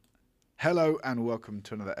Hello and welcome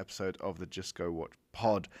to another episode of the Just Go Watch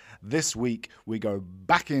pod. This week we go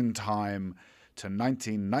back in time to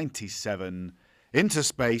 1997 into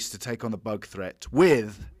space to take on the bug threat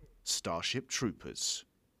with Starship Troopers.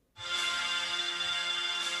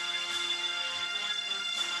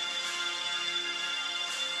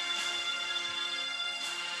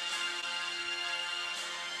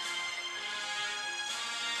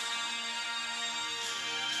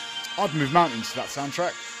 I'd move mountains to that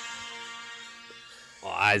soundtrack.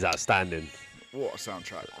 Oh, that is outstanding. What a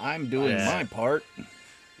soundtrack. I'm doing my part.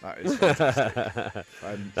 That is fantastic.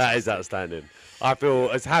 That is outstanding. I feel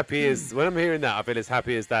as happy as, when I'm hearing that, I feel as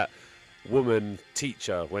happy as that woman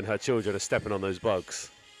teacher when her children are stepping on those bugs.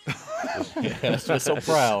 Yes, we're so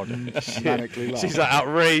proud. She's like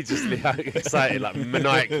outrageously excited, like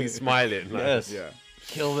maniacally smiling. Like, Yes. Yeah.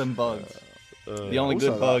 Kill them bugs. The only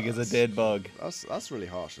Also, good bug is a dead bug. That's really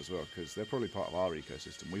harsh as well because they're probably part of our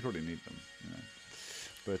ecosystem. We probably need them, you know.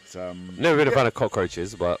 But never been a fan of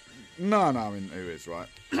cockroaches, but no, I mean who is right?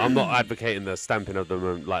 I'm not advocating the stamping of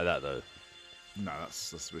them like that though. No,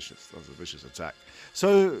 that's vicious. That's a vicious attack.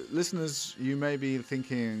 So, listeners, you may be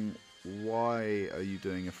thinking, why are you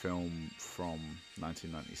doing a film from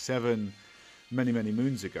 1997, many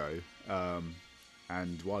moons ago?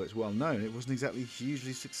 And while it's well known, it wasn't exactly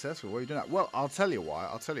hugely successful. Why are you doing that? Well, I'll tell you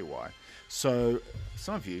why. So,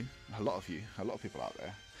 some of you, a lot of people out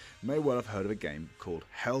there, may well have heard of a game called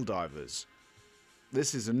Helldivers.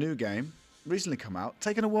 This is a new game, recently come out,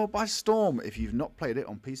 taken the world by storm. If you've not played it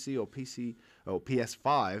on PC or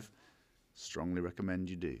PS5, strongly recommend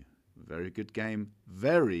you do. Very good game,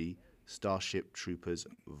 very Starship Troopers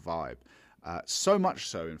vibe. So much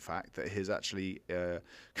so, in fact, that it has actually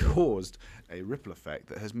caused a ripple effect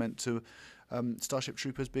that has meant to Starship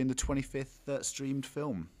Troopers being the 25th streamed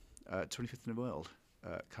film, 25th in the world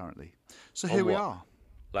currently. So here we are.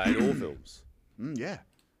 Like in all films. Yeah,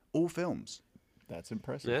 all films. That's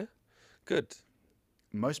impressive. Yeah, good.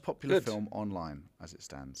 Most popular film online as it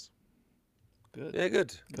stands. Good. Yeah,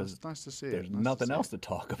 good. Because It's nice to see there's it. Nice nothing to see else to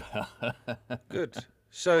talk about. Good.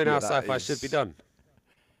 Showing Yeah, how that sci-fi should be done.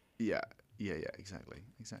 Yeah, exactly.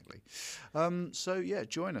 So yeah,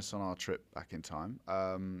 join us on our trip back in time.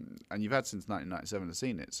 And you've had since 1997 to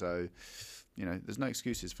seen it, so you know there's no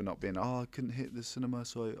excuses for not being. Oh, I couldn't hit the cinema,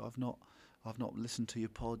 so I've not listened to your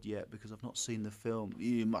pod yet because I've not seen the film.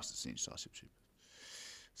 You must have seen Starship Troopers.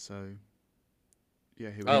 So yeah,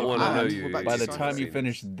 here we I are. don't want to And know we're you. back By to the sci-fi. time you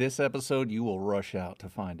finish this episode, you will rush out to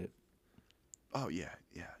find it. Oh yeah.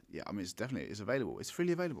 I mean, it's available. It's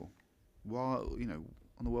freely available. While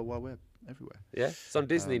on the World Wide Web, everywhere. Yeah, it's on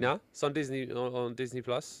Disney now. It's on Disney on Disney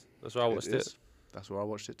Plus. That's where I watched it. is. That's where I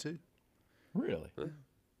watched it too. Really?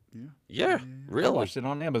 Yeah, I really. watched it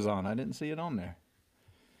on Amazon. I didn't see it on there.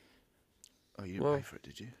 Oh, you didn't pay for it,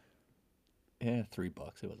 did you? Yeah, $3. It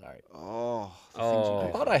was all right. Oh,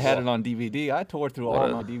 I thought I had it on DVD. I tore through all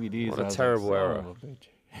my DVDs. what a I was terrible like, error. son of a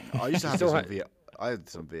bitch. I used to have Still this on ha- I had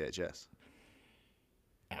some VHS.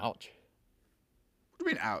 Ouch. What do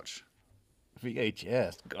you mean, ouch?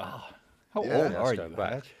 VHS. God. How Yeah, old that's are you, going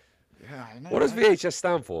back. Hatch? Yeah, I know. What does right? VHS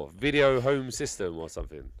stand for? Video Home System or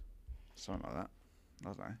something? Something like that. I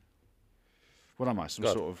don't know. What am I? Some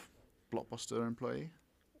God. sort of Blockbuster employee?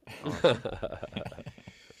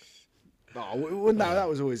 No, that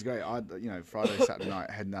was always great. Friday, Saturday night,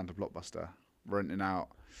 heading down to Blockbuster, renting out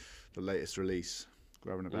the latest release,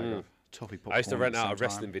 grabbing a bag of toffee popcorn. I used to rent at the out a same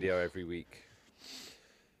wrestling time. video every week.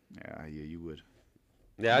 Yeah, you would.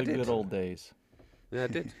 Yeah, I The did. good old days. Yeah, I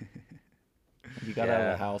did. You got out of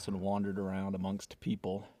Yeah. the house and wandered around amongst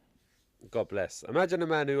people. God bless. Imagine a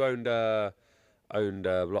man who owned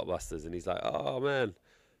Blockbusters, and he's like, "Oh man,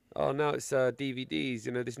 now it's DVDs.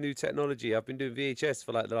 You know, this new technology. I've been doing VHS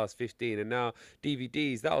for like the last 15, and now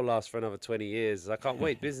DVDs. That'll last for another 20 years. I can't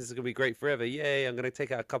wait. Business is gonna be great forever. Yay! I'm gonna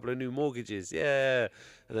take out a couple of new mortgages. Yeah."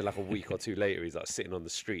 And then like a week or two later, he's like sitting on the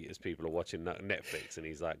street as people are watching Netflix, and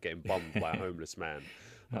he's like getting bummed by a homeless man.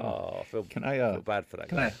 Oh, I feel bad for that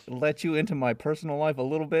Can guy. I let you into my personal life a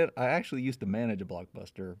little bit? I actually used to manage a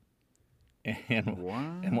Blockbuster. And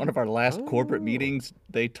Wow. in one of our last corporate meetings,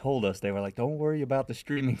 they told us, they were like, don't worry about the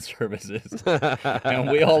streaming services. And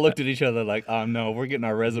we all looked at each other like, oh no, we're getting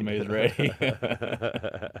our resumes ready.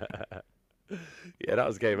 Yeah, that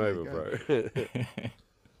was game There over, you bro.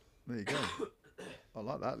 There you go. I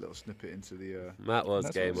like that little snippet into the. That was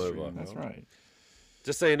That's game what- over. That's right.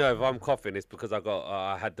 Just so you know, if I'm coughing, it's because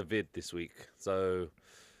I had the vid this week. So,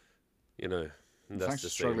 you know, that's Thanks for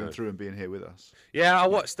just so you struggling know. through and being here with us. Yeah, I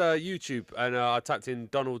watched YouTube and I typed in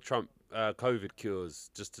Donald Trump COVID cures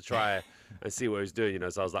just to try and see what he was doing. You know,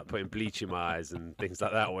 so I was like putting bleach in my eyes and things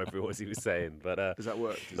like that, or whatever it was he was saying. But Does that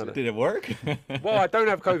work? Did it work? well, I don't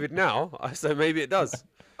have COVID now, so maybe it does.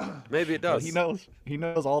 Maybe it Well, does. he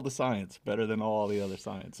knows all the science better than all the other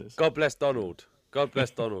sciences. God bless Donald. God bless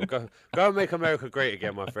Donald. Go and make America great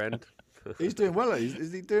again, my friend. He's doing well.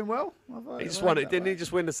 Is he doing well? He just won it. Didn't he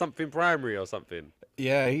just win the something primary or something?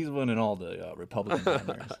 Yeah, he's winning all the Republican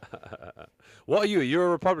primaries. What are you? You're a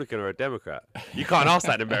Republican or a Democrat? You can't ask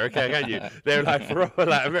that in America, can you? They're like,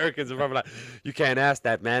 like Americans are probably like, you can't ask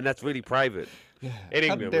that, man. That's really private. Yeah. In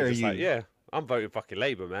How England, dare we're just you? like, yeah, I'm voting fucking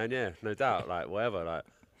Labour, man. Yeah, no doubt. Like, whatever. Like,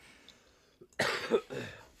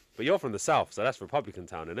 but you're from the South, so that's Republican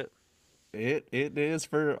town, isn't it? It is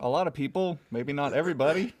for a lot of people, maybe not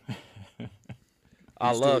everybody.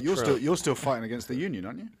 I love you're Trump. you're still fighting against the union,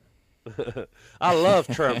 aren't you? I love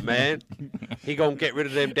Trump, man. He gonna get rid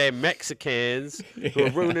of them damn Mexicans who are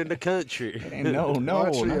ruining the country. No,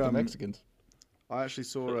 Actually, not the Mexicans. I actually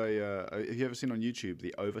saw have you ever seen on YouTube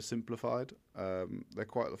the Oversimplified? They're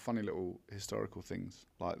quite funny little historical things.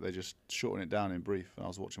 Like they just shorten it down in brief. And I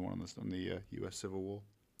was watching one on the U.S. Civil War.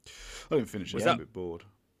 I didn't finish it. Was I was that- a bit bored.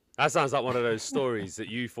 That sounds like one of those stories that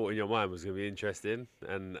you thought in your mind was going to be interesting,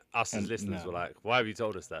 and us as And listeners no. were like, "Why have you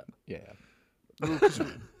told us that?" Yeah,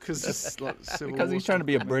 Because it's like Civil because War he's trying to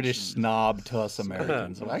be a stuff British mentioned. snob to us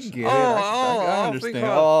Americans. So I get it. Oh, I I understand. think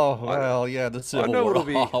Oh, well, yeah, the Civil know War. what'll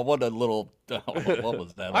be- What a little. What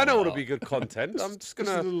was that? I know all what'll be about? good content. I'm just Just a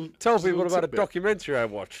gonna little- tell just a people little about a tidbit. documentary I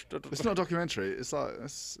watched. It's not a documentary. It's like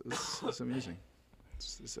it's amusing.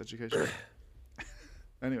 It's educational.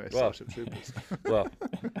 Anyway, Well. Starship Troopers. Well,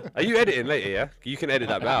 are you editing later? Yeah, you can edit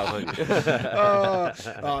that bit out,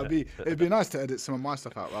 can't you? It'd be nice to edit some of my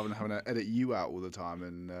stuff out rather than having to edit you out all the time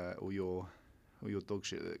and all your dog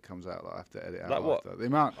shit that comes out that I have to edit out. Like what? After. The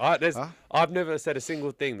amount. Huh? I've never said a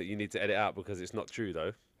single thing that you need to edit out because it's not true,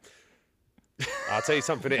 though. I'll tell you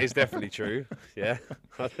something that is definitely true. Yeah.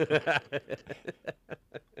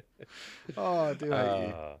 Oh, I do hate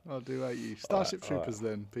you. I do hate you. Starship Troopers,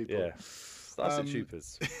 then, people. Yeah. Starship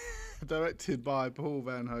Troopers. Directed by Paul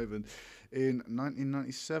Van Hoven. In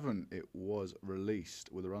 1997, it was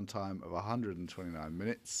released with a runtime of 129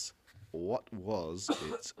 minutes. What was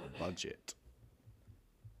its budget?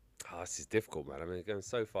 Oh, this is difficult, man. I mean, going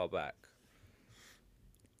so far back.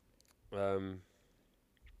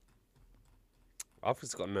 I've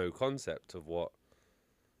just got no concept of what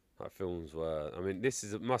like, films were. I mean,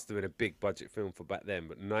 must have been a big budget film for back then,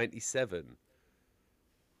 but 97.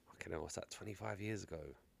 Okay, what's that? 25 years ago.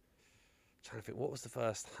 Trying to think, what was the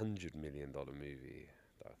first $100 million movie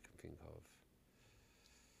that I can think of?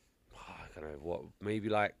 Oh, I don't know what. Maybe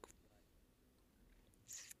like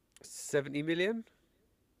 70 million.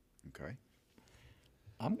 Okay.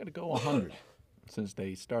 I'm gonna go 100, since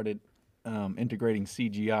they started integrating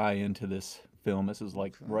CGI into this film. This is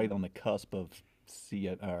like right on the cusp of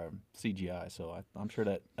CGI, so I'm sure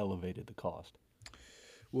that elevated the cost.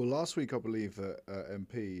 Well, last week I believe that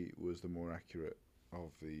MP was the more accurate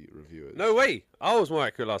of the reviewers. No way! I was more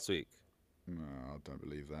accurate last week. No, I don't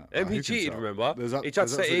believe that. MP Who can cheated, tell? remember? There's He tried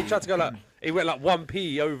there's to go like he went like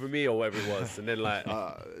 1p over me or whatever it was, and then like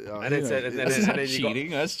and then said, and then, That's and not then you got,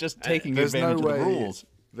 cheating. That's just taking there's no advantage of the way- rules.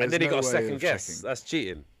 and then he got a second guess. Checking. That's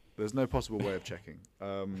cheating. There's no possible way of checking.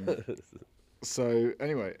 So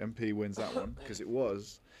anyway, MP wins that one because it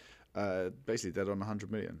was basically dead on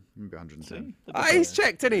 100 million, maybe 110. He's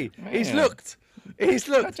checked, isn't he? He's Man. looked. He's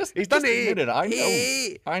looked. He's done just it. admit it.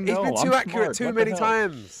 I know. He's been too I'm accurate smart. too What the many hell?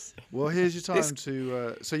 times. Well, here's your time This-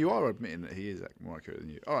 to. So you are admitting that he is more accurate than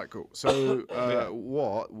you. All right, cool. So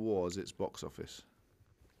what was its box office?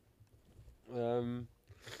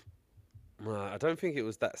 I don't think it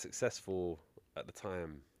was that successful at the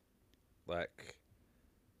time. Like,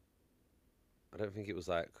 I don't think it was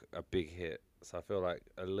like a big hit. So I feel like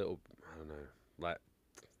a little. I don't know. Like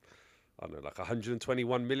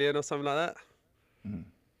 121 million or something like that.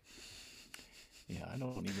 Yeah, I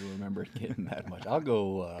don't even remember getting that much. I'll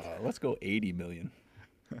go. Let's go 80 million.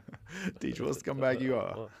 Deej, what's the scumbag you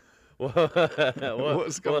are? What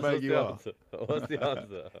scumbag you are? What's the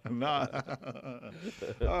answer? Nah.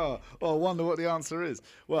 I wonder what the answer is.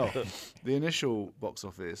 Well, the initial box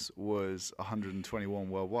office was 121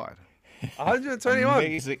 worldwide. 121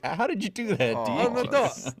 Amazing. How did you do that, Oh, Dee? on the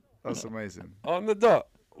dot. That's amazing. On the dot.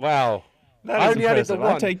 Wow. That I is only added the impressive.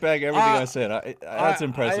 I one. take back everything I said. That's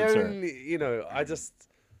impressive, I sir. only,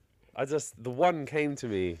 I just the one came to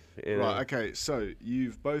me. You know. Right, okay, so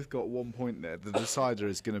you've both got 1 point there. The decider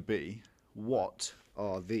is going to be what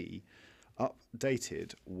are the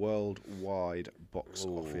updated worldwide box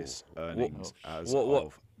office earnings as What-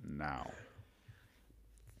 of now?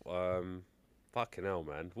 Fucking hell,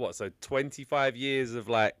 man. What? So 25 years of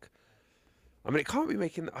like. I mean, it can't be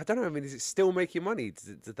making. I don't know. I mean, is it still making money?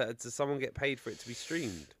 Does someone get paid for it to be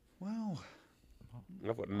streamed? Well,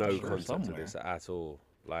 I've got no sure concept of somewhere. this at all.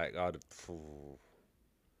 Like, I'd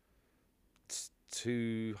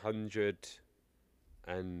 200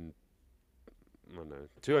 and I don't know,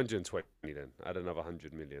 220. Then add another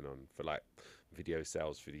 100 million on for like video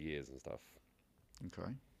sales for the years and stuff.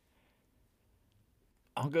 okay.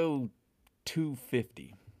 I'll go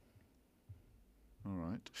 250. All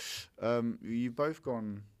right. You've both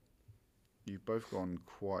gone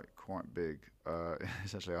quite big.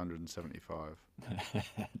 It's actually 175.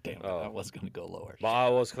 Damn it, Oh. I was going to go lower. But I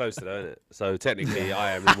was close to that, innit? So technically,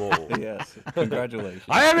 I am immortal. Yes, congratulations.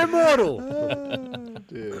 I am immortal.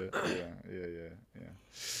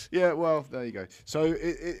 Yeah. Well, there you go. So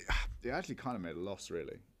it actually kind of made a loss,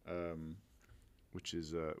 really, which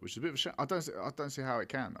is a bit of a shame. I don't see how it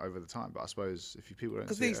can over the time, but I suppose if people don't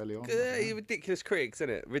Because see these it early on, I don't know. ridiculous critics,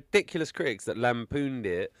 innit? Ridiculous critics that lampooned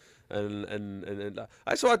it, and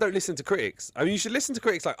that's why I don't listen to critics. I mean, you should listen to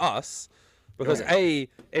critics like us, because A,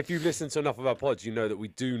 if you listen to enough of our pods, you know that we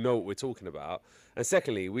do know what we're talking about, and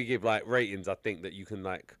secondly, we give like ratings. I think that you can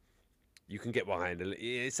get behind.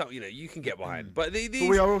 It's something, you know, you can get behind. But these, But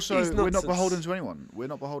we are also these we're not nonsense- beholden to anyone. We're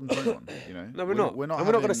not beholden to anyone. You know. No, we're not. We're not. And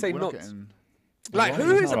we're not gonna having- say we're not. getting- Like, As long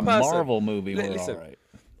who as is it's a not person? Marvel movie? We're Listen, all right.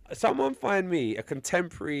 Someone find me a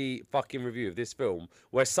contemporary fucking review of this film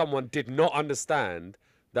where someone did not understand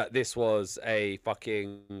that this was a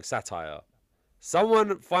fucking satire.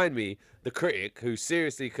 Someone find me the critic who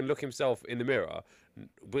seriously can look himself in the mirror,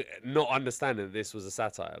 not understanding that this was a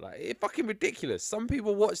satire. Like, it's fucking ridiculous. Some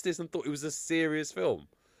people watched this and thought it was a serious film.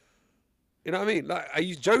 You know what I mean? Like, are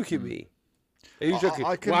you joking me? Are you joking?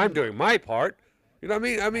 I Well, I'm can- doing my part. You know what I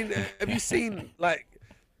mean? I mean, have you seen, like,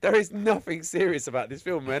 there is nothing serious about this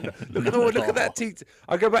film, man. Look at that teacher.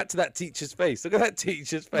 I go back to that teacher's face. Look at that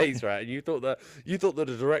teacher's face, right? And you thought that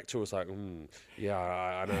the director was like, yeah,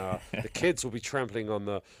 I know. The kids will be trampling on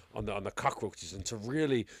the cockroaches, and to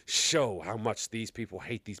really show how much these people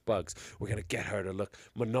hate these bugs, we're gonna get her to look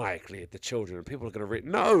maniacally at the children, and people are gonna read.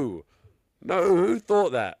 No, who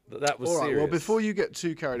thought that was All right. serious? Well, before you get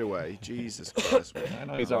too carried away, Jesus Christ, man. I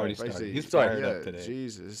know he's already started. Basically, He's Sorry. fired yeah, up today.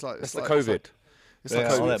 Jesus, it's like That's it's the like, COVID. It's Yeah, like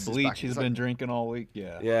all Sweets that is bleach back. he's It's been like, drinking all week.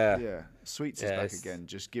 Yeah. yeah, Sweets is Yeah, back it's- again,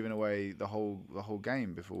 just giving away the whole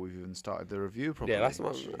game before we've even started the review. Properly. Yeah, that's my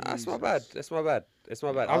bad. Jesus. That's my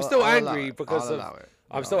bad. I'm I'll- still I'll allow angry it. because I'll of. allow it.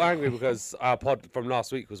 I'm still angry because our pod from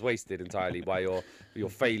last week was wasted entirely by your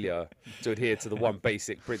failure to adhere to the one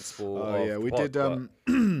basic principle. Oh of yeah, the we pod, did. but-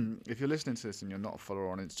 If you're listening to this and you're not a follower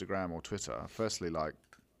on Instagram or Twitter, firstly, like,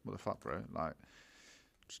 what the fuck, bro? Like,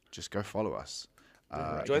 just go follow us.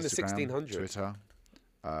 Join the Instagram, 1600. Twitter.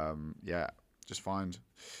 Yeah,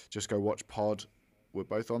 just go watch Pod. We're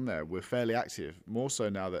both on there. We're fairly active, more so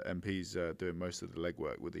now that MP's doing most of the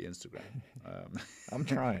legwork with the Instagram. I'm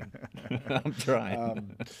trying. I'm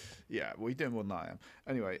trying. Yeah, well, you're doing more than I am.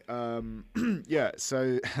 Anyway, yeah,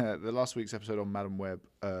 so the last week's episode on Madam Web,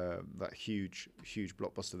 that huge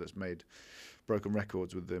blockbuster that's made broken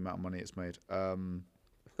records with the amount of money it's made.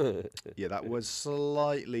 Yeah, that was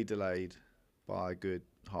slightly delayed by a good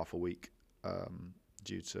half a week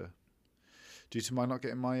due to my not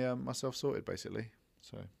getting my myself sorted, basically.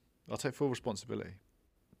 So I'll take full responsibility.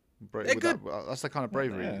 Yeah, good. That's the kind of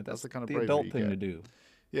bravery. Yeah, that's the kind of the bravery adult you thing to get. do.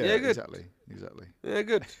 Yeah, Yeah, good. Exactly. Yeah,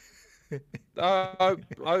 good. I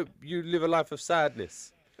hope you live a life of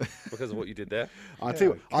sadness because of what you did there. I tell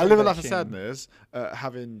you, I carry live a that life of shame. sadness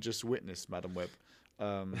having just witnessed Madam Web.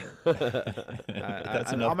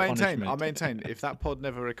 That's And enough I punishment. maintain, if that pod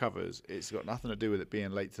never recovers, it's got nothing to do with it being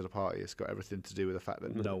late to the party. It's got everything to do with the fact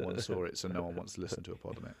that no one saw it, so no one wants to listen to a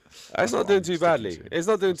pod on it. It's not what doing I'm too sticking badly. to. It's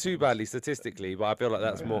not doing too badly statistically, but I feel like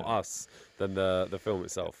that's more us than the film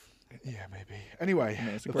itself. Yeah, maybe. Anyway, I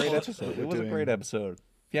mean, it's a the great pod episode. that It we're was a doing- great episode.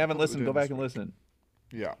 If you haven't what we're listened, go doing back this and week. listen.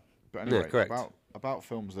 Yeah, but anyway, correct. about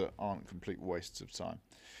films that aren't complete wastes of time.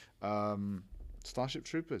 Starship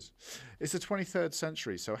Troopers. It's the 23rd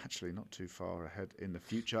century, so actually not too far ahead in the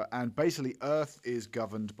future. And basically, Earth is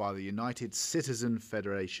governed by the United Citizen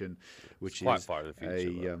Federation, which Quite is far in the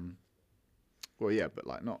future, but- well, yeah, but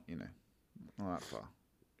like not that far.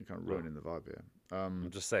 You're kind of ruining the vibe here. I'm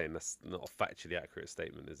just saying that's not a factually accurate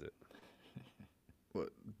statement, is it? Well,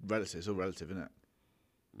 relative, it's all relative, isn't it?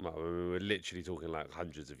 Well, I mean, we're literally talking like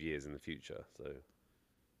hundreds of years in the future, so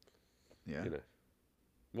Yeah. you know.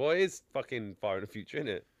 Well, it is fucking far in the future, isn't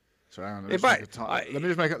it? So hang on, In fact, let me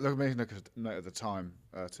just make a note of the time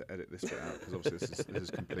to edit this bit out, because obviously this is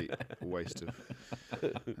a complete waste of.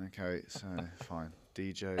 Okay, so fine.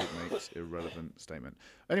 DJ makes irrelevant statement.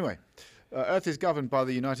 Anyway, Earth is governed by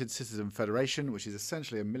the United Citizen Federation, which is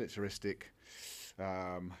essentially a militaristic,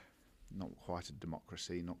 not quite a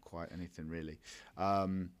democracy, not quite anything really,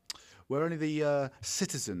 where only the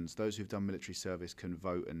citizens, those who've done military service, can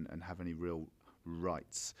vote and have any real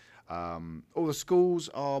rights. All the schools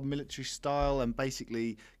are military style, and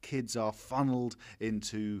basically kids are funneled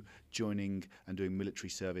into joining and doing military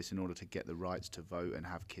service in order to get the rights to vote and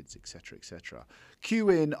have kids, etc., etc. Cue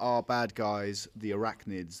in our bad guys, the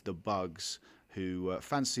arachnids, the bugs, who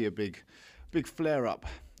fancy a big flare-up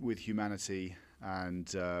with humanity,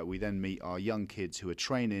 and we then meet our young kids who are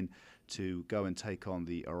training to go and take on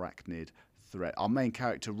the arachnid threat. Our main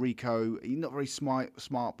character, Rico, he's not very smart,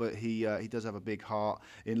 but he does have a big heart,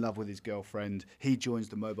 in love with his girlfriend. He joins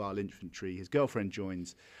the mobile infantry. His girlfriend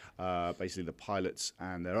joins basically the pilots,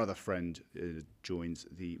 and their other friend joins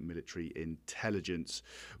the military intelligence.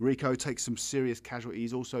 Rico takes some serious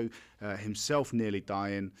casualties, also himself nearly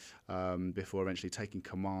dying before eventually taking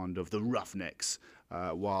command of the Roughnecks,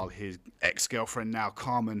 while his ex-girlfriend, now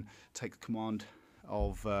Carmen, takes command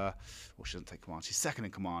of, well, she doesn't take command, she's second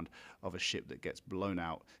in command of a ship that gets blown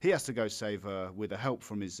out. He has to go save her with the help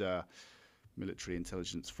from his military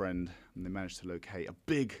intelligence friend, and they manage to locate a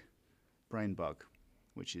big brain bug,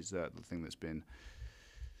 which is the thing that's been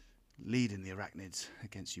leading the arachnids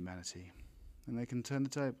against humanity. And they can turn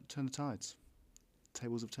the tides.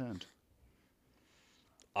 Tables have turned.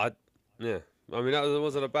 Yeah. I mean, that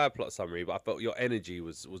wasn't a bad plot summary, but I felt your energy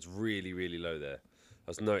was really, really low there. There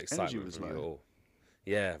was no excitement from you at all.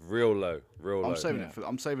 Yeah, real low. I'm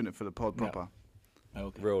saving it for the pod proper.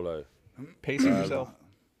 Okay. Real low. Pacing yourself.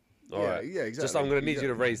 All right. Yeah, exactly. Just I'm going to need you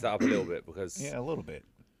to raise that up a little bit, because Yeah, a little bit.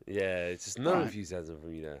 yeah, it's just no enthusiasm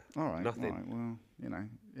from you there. All right. Nothing. All right, well, you know,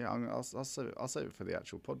 yeah, I'll save it for the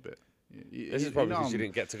actual pod bit. This is probably because you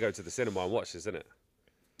didn't get to go to the cinema and watch this, isn't it?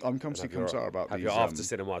 I'm come sorry about have these. your after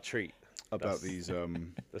cinema treat. About these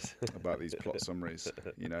plot summaries.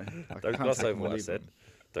 You know, Don't gloss over what I said.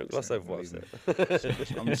 Don't gloss over what I said.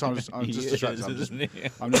 I'm just distracted.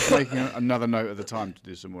 I'm just making another note at the time to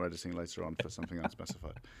do some more editing later on for something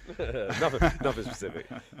unspecified. Nothing specific.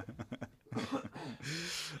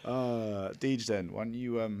 Deej, then, why don't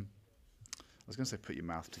you? I was going to say put your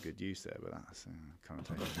mouth to good use there, but that's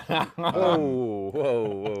connotation.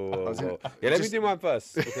 Whoa. Yeah, let me do mine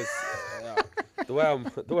first, because the way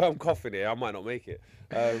I'm coughing here, I might not make it.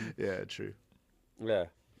 Yeah, true. Yeah.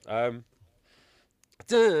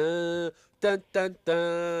 Dun, dun, dun,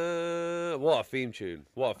 dun. What a theme tune.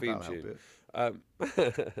 What a theme tune.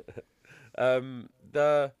 Can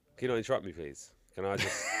you not interrupt me, please? Can I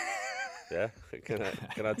just yeah? Can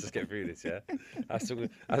I just get through this, yeah?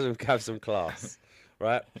 Have some class.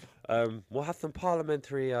 Right? We'll have some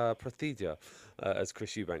parliamentary procedure, as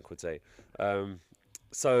Chris Eubank would say.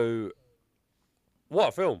 So what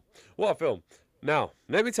a film. What a film. Now,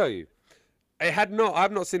 let me tell you, I've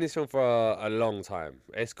not seen this film for a long time.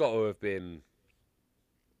 It's got to have been,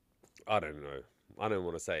 I don't know. I don't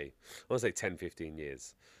want to say 10, 15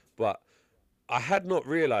 years. But I had not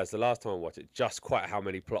realised the last time I watched it just quite how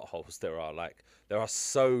many plot holes there are. Like, there are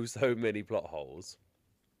so many plot holes.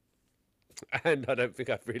 And I don't think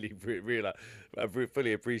I've really realised, I've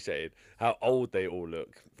fully appreciated how old they all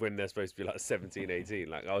look when they're supposed to be like 17, 18.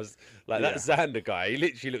 Like, I was like, that Xander guy, he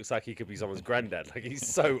literally looks like he could be someone's granddad. Like, he's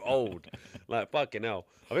so old. Like, fucking hell.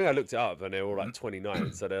 I think I looked it up and they're all like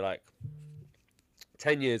 29. So they're like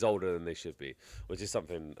 10 years older than they should be, which is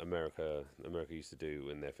something America used to do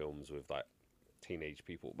in their films with like teenage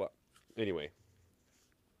people. But anyway,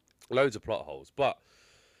 loads of plot holes. But,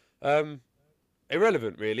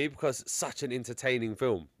 irrelevant really, because it's such an entertaining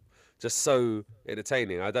film, just so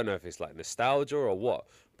entertaining. I don't know if it's like nostalgia or what,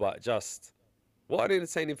 but just what an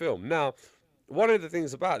entertaining film. Now, one of the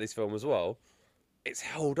things about this film as well, it's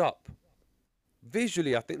held up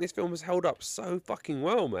visually. I think this film has held up so fucking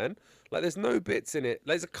well, man. Like, there's no bits in it,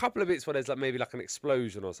 there's a couple of bits where there's like maybe like an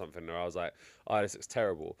explosion or something where I was like, oh, this looks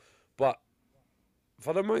terrible, but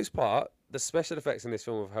for the most part the special effects in this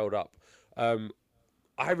film have held up.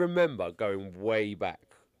 I remember going way back,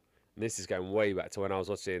 and this is going way back to when I was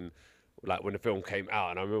watching, like when the film came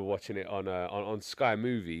out, and I remember watching it on Sky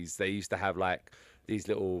Movies. They used to have like these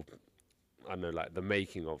little, I don't know, like the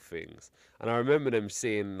making of things, and I remember them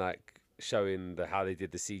showing how they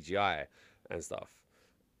did the CGI and stuff,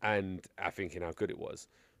 and I thinking how good it was.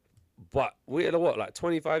 But we're like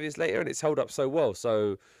 25 years later, and it's held up so well.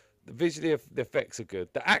 So visually, the effects are good.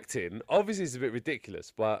 The acting obviously is a bit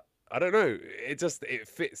ridiculous, but I don't know. It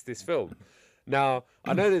fits this film. Now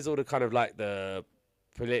I know there's all the kind of like the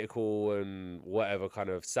political and whatever kind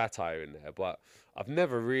of satire in there, but I've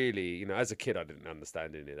never really, as a kid, I didn't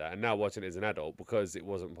understand any of that, and now watching it as an adult, because it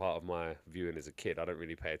wasn't part of my viewing as a kid, I don't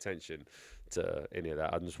really pay attention to any of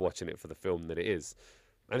that. I'm just watching it for the film that it is,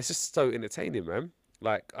 and it's just so entertaining, man.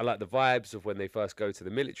 Like, I like the vibes of when they first go to the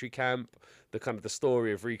military camp, the kind of the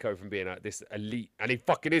story of Rico from being like this elite, and he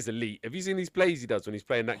fucking is elite. Have you seen these plays he does when he's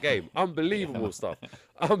playing that game? Unbelievable stuff.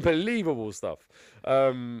 Unbelievable stuff.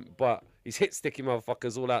 But he's hit sticky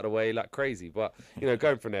motherfuckers all out of the way like crazy. But,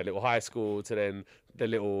 going from their little high school to then the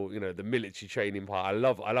little, the military training part. I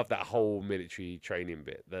love that whole military training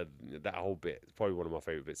bit. That whole bit. It's probably one of my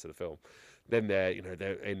favorite bits of the film. Then they're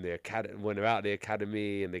in the academy, when they're out of the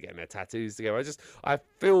academy and they're getting their tattoos together. I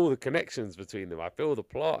feel the connections between them. I feel the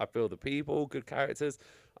plot. I feel the people, good characters.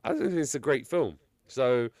 I think it's a great film.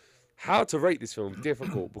 So, how to rate this film?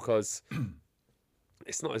 Difficult, because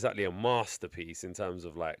it's not exactly a masterpiece in terms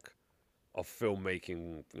of of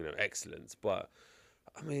filmmaking, excellence. But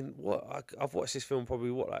I mean, I've watched this film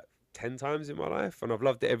probably 10 times in my life, and I've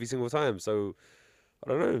loved it every single time. So I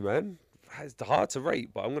don't know, man. It's hard to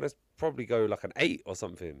rate, but I'm gonna probably go like an 8 or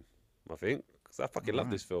something. I think, because I fucking love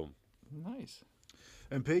this film. Nice.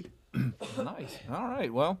 MP. Nice. All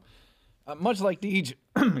right. Well, much like Deej,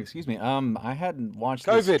 excuse me. I hadn't watched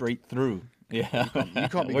this straight through. Yeah. You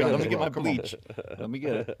can't be. Wait, going let me get my come bleach. Let me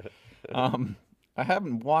get it. I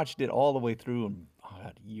haven't watched it all the way through in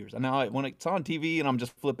years. Now, when it's on TV and I'm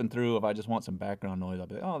just flipping through, if I just want some background noise, I'll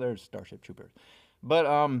be like, oh, there's Starship Troopers. But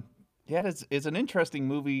yeah, it's an interesting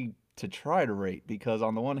movie to try to rate, because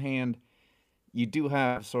on the one hand, you do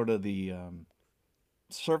have sort of the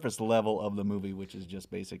surface level of the movie, which is just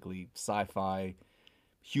basically sci-fi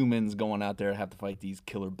humans going out there to have to fight these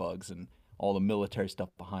killer bugs and all the military stuff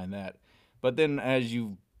behind that. But then as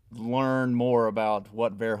you learn more about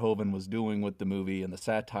what Verhoeven was doing with the movie and the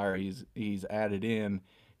satire he's added in,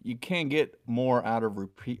 you can get more out of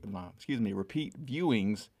repeat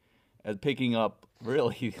viewings, as picking up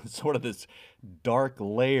really sort of this dark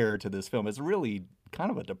layer to this film. It's really kind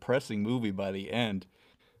of a depressing movie by the end,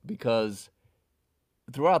 because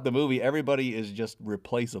throughout the movie, everybody is just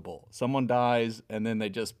replaceable. Someone dies, and then they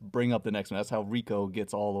just bring up the next one. That's how Rico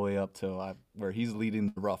gets all the way up to where he's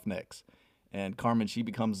leading the Roughnecks. And Carmen, she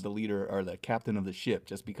becomes the leader or the captain of the ship,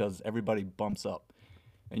 just because everybody bumps up.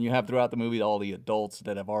 And you have throughout the movie all the adults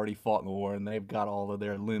that have already fought in the war, and they've got all of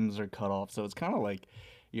their limbs are cut off. So it's kind of like,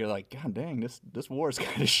 you're like, God dang, this war is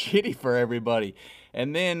kind of shitty for everybody.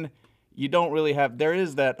 And then you don't really have, there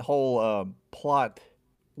is that whole plot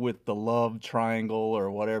with the love triangle or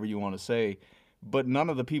whatever you want to say, but none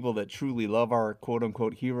of the people that truly love our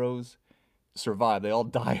quote-unquote heroes survive. They all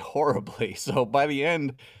die horribly. So by the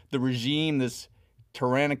end, the regime, this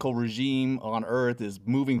tyrannical regime on Earth, is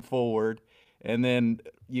moving forward, and then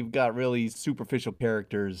you've got really superficial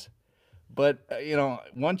characters. But,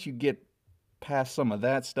 once you get past some of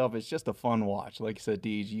that stuff, it's just a fun watch. Like you said,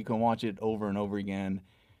 Deej, you can watch it over and over again.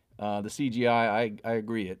 The CGI, I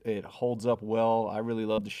agree, it holds up well. I really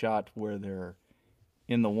love the shot where they're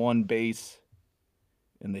in the one base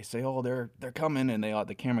and they say, oh, they're coming, and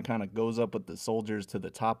the camera kind of goes up with the soldiers to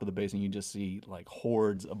the top of the base, and you just see like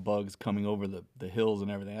hordes of bugs coming over the hills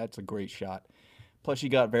and everything. That's a great shot. Plus you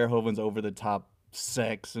got Verhoeven's over the top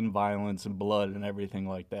sex and violence and blood and everything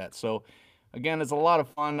like that. So again, it's a lot of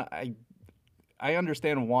fun. I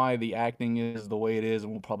understand why the acting is the way it is,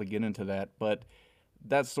 and we'll probably get into that, but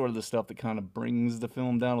that's sort of the stuff that kind of brings the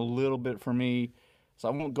film down a little bit for me. So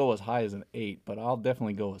I won't go as high as an 8, but I'll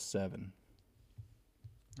definitely go a 7.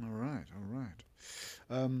 All right.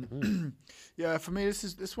 Yeah, for me,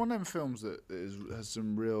 this one of them films that has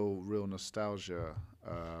some real nostalgia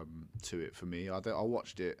to it for me. I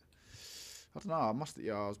watched it. I don't know.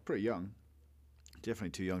 I was pretty young. Definitely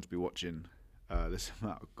too young to be watching this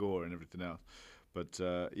amount of gore and everything else. But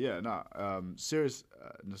serious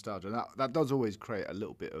nostalgia. That does always create a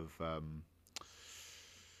little bit of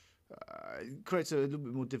creates a little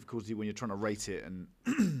bit more difficulty when you're trying to rate it, and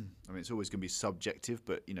I mean, it's always going to be subjective,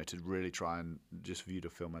 but to really try and just view the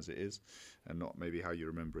film as it is, and not maybe how you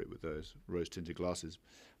remember it with those rose-tinted glasses.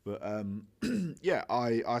 But yeah,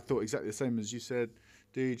 I thought exactly the same as you said,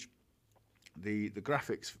 Deej. The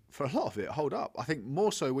graphics for a lot of it hold up. I think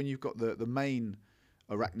more so when you've got the main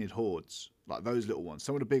arachnid hordes, like those little ones.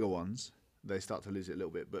 Some of the bigger ones, they start to lose it a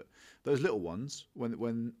little bit, but those little ones, when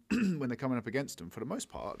when they're coming up against them, for the most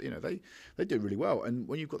part, they do really well. And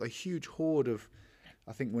when you've got a huge horde of,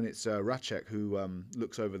 I think when it's Ratchek who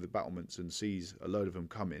looks over the battlements and sees a load of them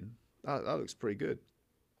coming, that looks pretty good.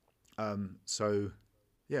 So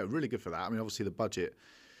yeah, really good for that. I mean, obviously the budget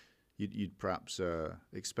you'd perhaps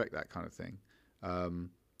expect that kind of thing.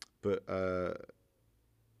 But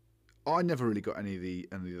I never really got any of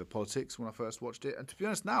the politics when I first watched it, and to be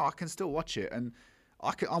honest, now I can still watch it, and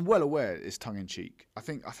I'm well aware it's tongue in cheek. I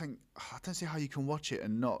don't see how you can watch it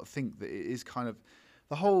and not think that it is kind of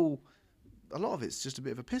a lot of it's just a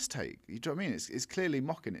bit of a piss take. You know what I mean? It's clearly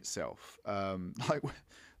mocking itself. Like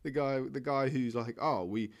the guy who's like, oh,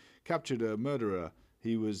 we captured a murderer.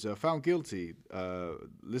 He was found guilty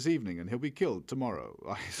this evening, and he'll be killed tomorrow.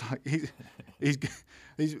 Like, it's like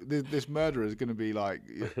this murderer is going to be like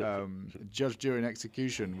judged during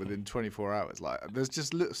execution within 24 hours. Like, there's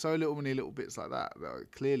just many little bits like that are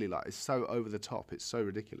clearly like it's so over the top. It's so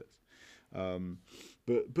ridiculous.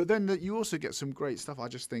 But then you also get some great stuff. I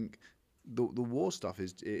just think the war stuff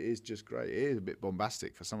is just great. It is a bit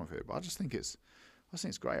bombastic for some of it, but I think it's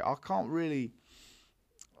great. I can't really.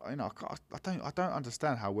 I don't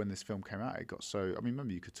understand how when this film came out it got so. I mean,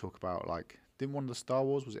 maybe you could talk about like, didn't one of the Star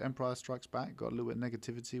Wars, was it Empire Strikes Back, got a little bit of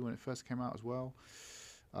negativity when it first came out as well.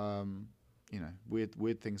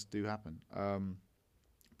 Weird things do happen.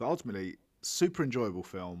 But ultimately, super enjoyable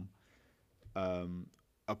film. I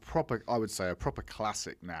would say a proper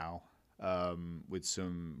classic now, with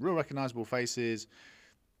some real recognizable faces.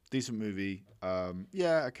 Decent movie. A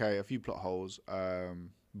few plot holes.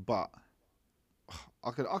 But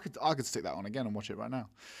I could stick that on again and watch it right now.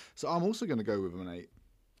 So I'm also going to go with an 8.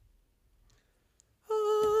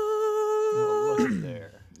 Oh, look at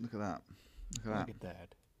there. Look at that. Look at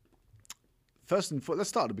that. First and foremost, let's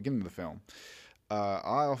start at the beginning of the film.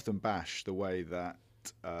 I often bash the way that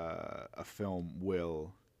a film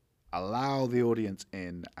will allow the audience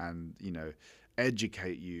in and,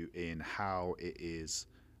 educate you in how it is,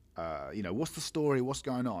 what's the story, what's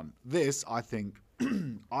going on. This, I think,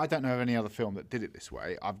 I don't know of any other film that did it this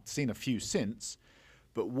way. I've seen a few since,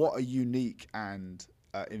 but what a unique and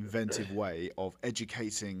inventive way of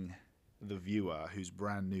educating the viewer who's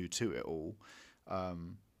brand new to it all,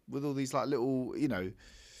 with all these like little,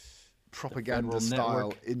 propaganda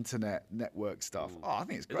style internet network stuff. Oh, I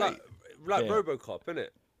think it's great. Like RoboCop, isn't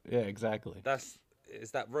it? Yeah, exactly.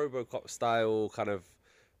 It's that RoboCop style kind of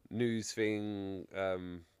news thing.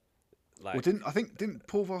 Well, didn't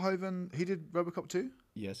Paul Verhoeven, he did RoboCop 2?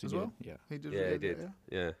 Yes, he as did. well? Yeah. He did. Yeah, he did.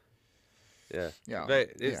 Yeah. Yeah.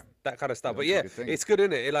 That kind of stuff. But That's a yeah, good thing. it's good,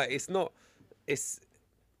 isn't it?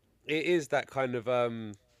 It is that kind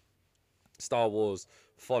of Star Wars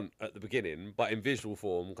font at the beginning, but in visual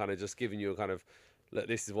form, kind of just giving you a kind of, look,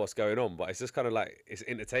 this is what's going on. But it's just kind of like, it's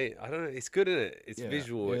entertaining. I don't know. It's good, isn't it? It's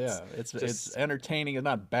visual. Yeah, it's entertaining. It's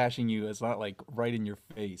not bashing you. It's not like right in your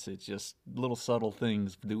face. It's just little subtle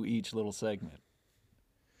things through each little segment.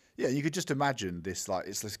 Yeah, you could just imagine this, like,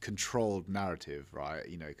 it's this controlled narrative, right?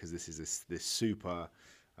 Because this is this super,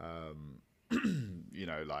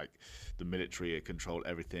 like the military control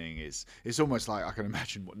everything. It's almost like I can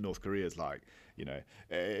imagine what North Korea's like.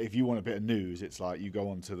 If you want a bit of news, it's like you go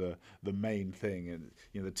onto the main thing, and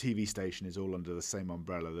the TV station is all under the same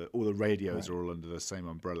umbrella. All the radios are all under the same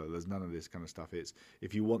umbrella. There's none of this kind of stuff. It's,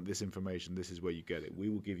 if you want this information, this is where you get it. We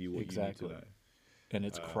will give you what you need to know. And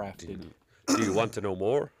it's crafted. Do you want to know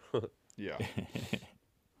more? Yeah.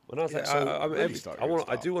 When I was like,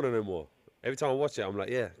 I do want to know more. Every time I watch it, I'm like,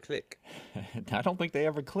 yeah, click. I don't think they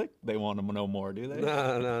ever click. They want to know more, do they?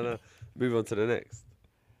 No. Move on to the next.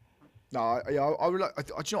 No, I would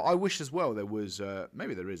like. I wish as well there was.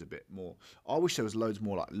 Maybe there is a bit more. I wish there was loads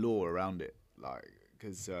more like lore around it, like,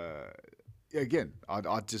 because again, I'd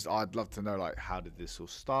love to know, like, how did this all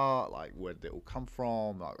start? Like, where did it all come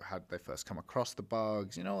from? Like, how did they first come across the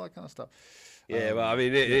bugs? All that kind of stuff. Yeah, but I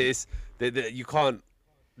mean, it's you can't.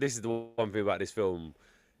 This is the one thing about this film.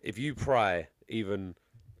 If you pry even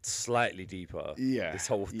slightly deeper, this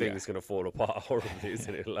whole thing is going to fall apart horribly,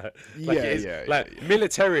 isn't it?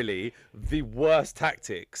 Militarily, the worst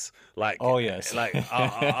tactics. Like, oh yes, like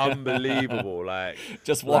unbelievable. Like,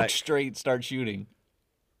 just walk straight, start shooting.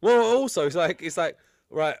 Well, also it's like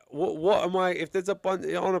right. What am I? If there's a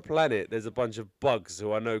bunch on a planet, there's a bunch of bugs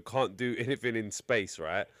who I know can't do anything in space,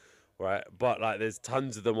 right? But like, there's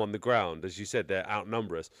tons of them on the ground, as you said, they're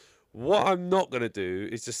outnumber us. What I'm not going to do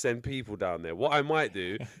is just send people down there. What I might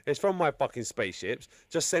do is, from my fucking spaceships,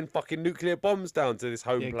 just send fucking nuclear bombs down to this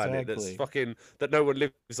home planet that's fucking, that no one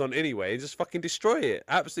lives on anyway, and just fucking destroy it.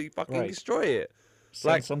 Absolutely fucking destroy it.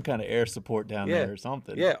 Send like some kind of air support down there or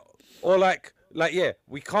something. Yeah. Or like,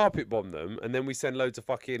 we carpet bomb them, and then we send loads of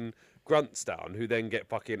fucking grunts down who then get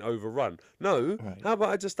fucking overrun. No, how about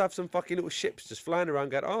I just have some fucking little ships just flying around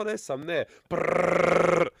going, oh, there's some there.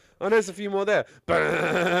 Brrr, Oh, there's a few more there.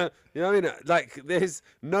 You know what I mean? Like, there's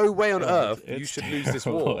no way on earth you should lose this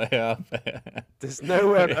war. Yeah. There's no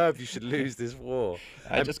way on earth you should lose this war.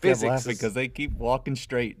 I And just kept physics laughing is- because they keep walking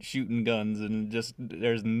straight, shooting guns, and just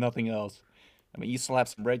there's nothing else. I mean, you slap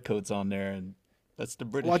some redcoats on there, and that's the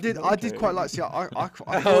British. Well, I did quite like. See, I thought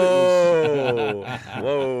it was. Oh,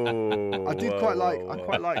 whoa! I did whoa, quite like. whoa, I whoa.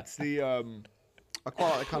 quite liked the. I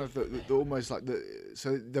quite like kind of the almost like the.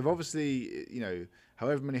 So they've obviously, you know,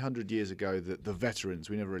 however many hundred years ago, the veterans.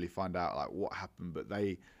 We never really find out like what happened, but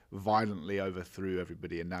they violently overthrew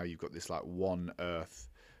everybody, and now you've got this like one Earth,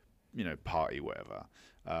 you know, party, whatever,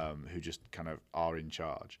 who just kind of are in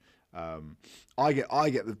charge. I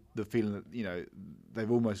get the feeling that, you know,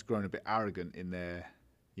 they've almost grown a bit arrogant in their,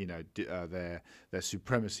 you know, their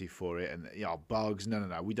supremacy for it, and you know, bugs. No,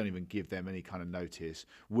 we don't even give them any kind of notice.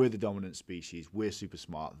 We're the dominant species. We're super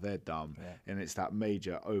smart. They're dumb, and it's that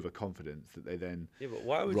major overconfidence that they then. Yeah, but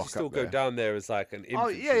why would you rock still up go there. down there as like an Oh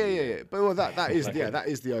infantry yeah. leader? But well, that is that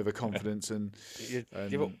is the overconfidence and. Yeah,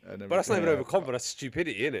 and, yeah, but and that's not even everything. overconfidence. That's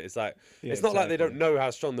stupidity, isn't it? It's like Yeah, it's not like they don't exactly. know how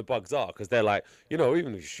strong the bugs are, because they're like, you know,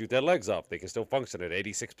 even if you shoot their legs off, they can still function at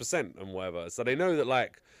 86% and whatever. So they know that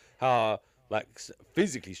like how like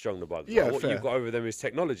physically strong the bugs Yeah, are. What fair. you've got over them is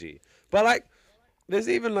technology. But like, there's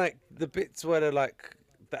even like the bits where they're like.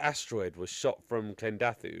 The asteroid was shot from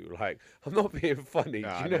Klendathu. Like, I'm not being funny.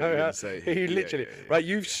 Nah, I Do you know what you're know how gonna say. he Yeah, literally, yeah. right?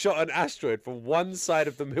 You've shot an asteroid from one side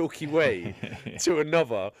of the Milky Way to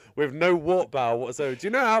another with no warp power whatsoever. Do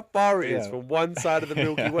you know how far it is Yeah. from one side of the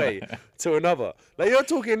Milky Way to another? Like, you're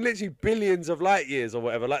talking literally billions of light years or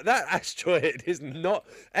whatever. Like, that asteroid is not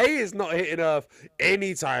hitting Earth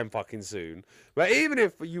anytime fucking soon. But even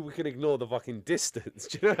if you can ignore the fucking distance,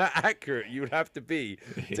 do you know how accurate you would have to be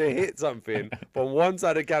to hit something from one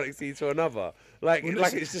side of the galaxy to another? Like, Well,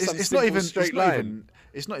 like it's just some simple straight line.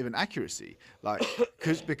 It's not even accuracy, like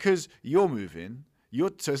because you're moving.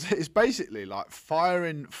 So it's basically like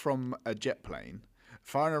firing from a jet plane,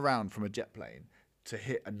 firing around from a jet plane to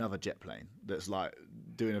hit another jet plane that's like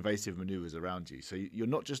doing evasive maneuvers around you. So you're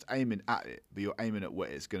not just aiming at it, but you're aiming at where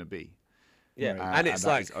it's going to be. Yeah, Right. and it's that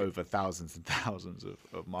like is over thousands and thousands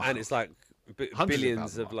of miles. and it's like Hundreds of billions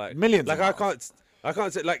thousands of of like miles. Millions Like of miles. I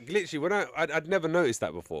can't say like literally when I'd never noticed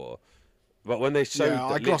that before, but when they showed Yeah,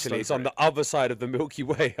 I that glossed literally it's over on it. the other side of the Milky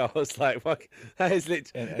Way, I was like, "Fuck, that is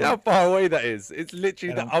literally And- you know how far away that is. It's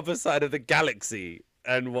literally and the other side of the galaxy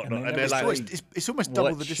and whatnot." they And, never they're like, showed- It's almost double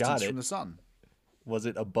What the shot distance it? from the sun. Was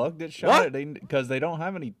it a bug that shot What? it? Because they don't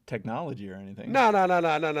have any technology or anything. "No. Well,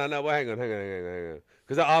 hang on.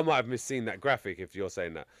 Because I might have misseen that graphic if you're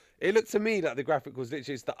saying that. It looked to me like the graphic was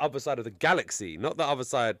literally it's the other side of the galaxy, not the other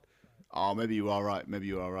side. Oh, maybe you are right.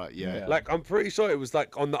 Yeah. Yeah. Like, I'm pretty sure it was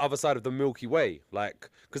like on the other side of the Milky Way. Like,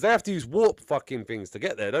 because they have to use warp fucking things to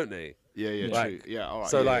get there, don't they? Yeah, Like, true. Yeah, all right.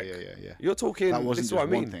 So, yeah, like, yeah. you're talking. That This wasn't is just what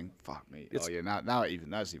I mean. one thing. Fuck me. It's- Oh yeah, now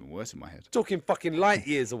that's even worse in my head. Talking fucking light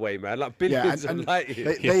years away, man. Like Yeah, billions and of light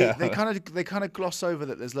years. they kind of gloss over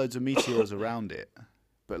that there's loads of meteors around it,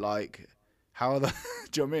 but like, how are the?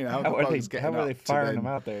 Do you know what I mean? How, How the are bugs they? getting How are they up to firing then- them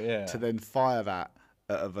out there? Yeah. to then fire that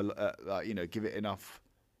like, you know, give it enough.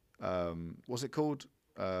 What's it called?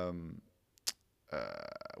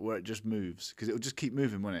 Where it just moves, because it will just keep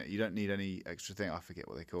moving, won't it? You don't need any extra thing. I forget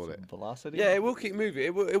what they call it. Velocity. Yeah, it will keep moving.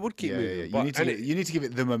 It would keep Yeah, moving. yeah. You but- need to and give, you need to give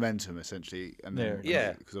it the momentum essentially, and then, There.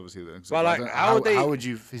 Yeah. because obviously. But, like, I don't- how would they- how would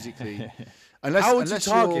you physically? Unless, how would you unless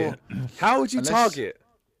target? you're- How would you unless- target?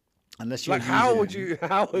 Unless you're Like, how would using you?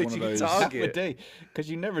 How would one of you those- How would target? they? Because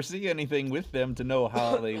you never see anything with them to know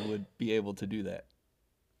how they would be able to do that.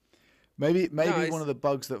 Maybe it's- one of the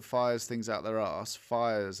bugs that fires things out their ass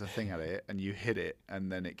fires a thing at it, and you hit it,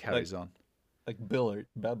 and then it carries on. Like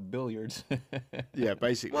billiards. Yeah,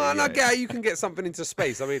 basically. Well, yeah. I get how you can get something into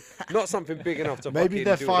space. I mean, not something big enough to Maybe fucking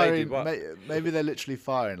they're do what they do, firing. but Maybe they're literally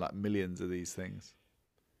firing like millions of these things.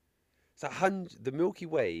 it's 100. The Milky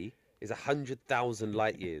Way is 100,000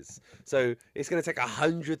 light years. So it's going to take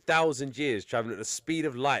 100,000 years traveling at the speed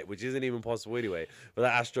of light, which isn't even possible anyway, for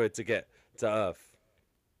that asteroid to get to Earth.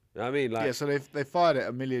 You know what I mean? Like, Yeah, so they fired it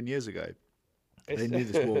a million years ago. They knew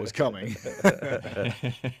this war was coming.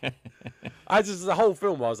 the whole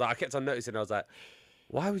film, I kept on noticing. I was like,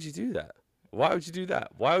 why would you do that? Why would you do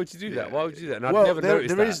that? Why would you do that? Why would you do that? And I'd Well, never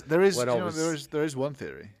noticed that. there is when I was... there is one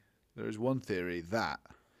theory. There is one theory that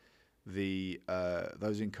the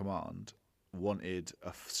those in command wanted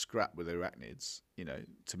a scrap with the arachnids, you know,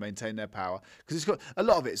 to maintain their power, because it's got a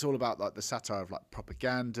lot of it. It's all about like the satire of like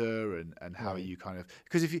propaganda and how you kind of,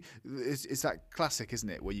 because if you, it's that classic, isn't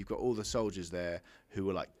it, where you've got all the soldiers there who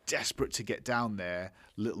are like desperate to get down there,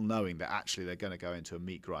 little knowing that actually they're going to go into a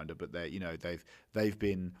meat grinder, but they're, you know, they've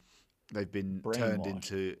been they've been turned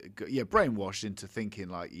into brainwashed into thinking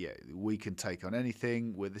like, we can take on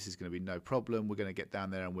anything. This is going to be no problem. We're going to get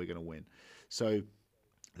down there and we're going to win. So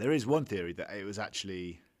there is one theory that it was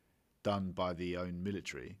actually done by the own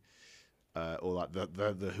military, or like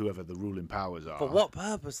the whoever the ruling powers are. For what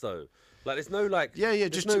purpose though? Like, there's no like.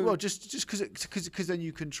 Just because then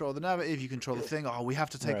you control the narrative, you control the thing. Oh, we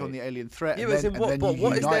have to take on the alien threat. Yeah, and then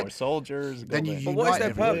you unite soldiers. Then you unite what is their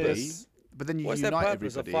everybody. purpose? But then you What's unite their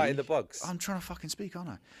purpose everybody. of fighting the bugs? I'm trying to fucking speak, aren't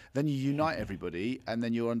I? Then you unite everybody, and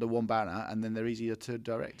then you're under one banner, and then they're easier to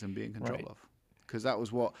direct and be in control of. Because that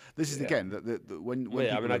was what this is again. When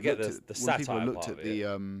I get the satire part of it.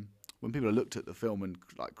 When people have looked at the film and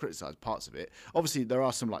like criticised parts of it, obviously there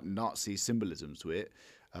are some like Nazi symbolisms to it.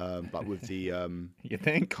 Like with the you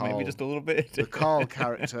think Carl, maybe just a little bit the Carl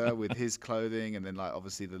character with his clothing, and then like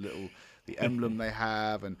obviously the emblem they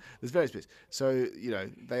have, and there's various bits. So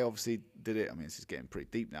they obviously did it. I mean, this is getting pretty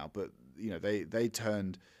deep now, but they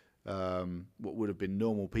turned what would have been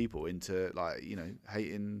normal people into like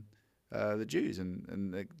hating the Jews,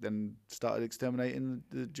 and they then started exterminating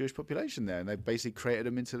the Jewish population there, and they basically created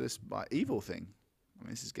them into this like evil thing. I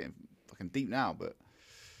mean, this is getting fucking deep now, but.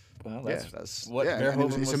 Well, that's what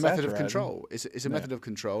it's a method of control. It's a method of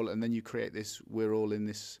control, and then you create this. We're all in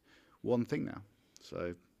this one thing now.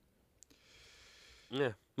 So,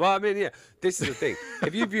 yeah. Well, I mean, this is the thing.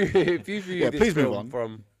 If you view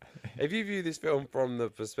this film from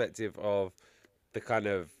the perspective of the kind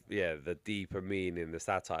of the deeper meaning, the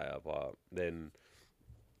satire part, then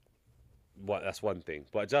that's one thing.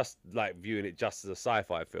 But just like viewing it just as a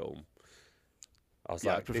sci-fi film. I was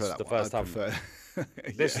like, this is the first time.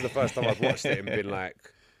 This is the first time I've watched it and been like,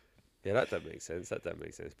 that don't make sense. That don't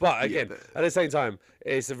make sense. But again, at the same time,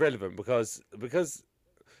 it's irrelevant because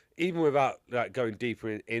even without like going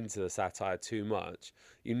deeper into the satire too much,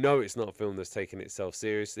 it's not a film that's taking itself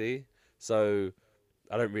seriously. So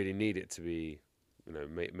I don't really need it to be,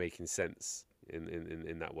 making sense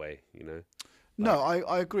in that way. No,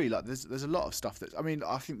 I agree. Like, there's a lot of stuff that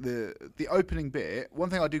I think the opening bit. One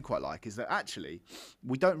thing I do quite like is that actually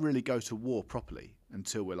we don't really go to war properly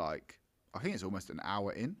until we're like, I think it's almost an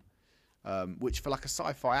hour in, which for like a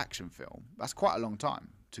sci-fi action film, that's quite a long time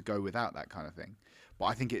to go without that kind of thing. But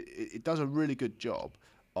I think it does a really good job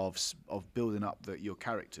of building up your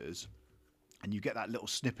characters, and you get that little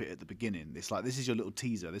snippet at the beginning. It's like, this is your little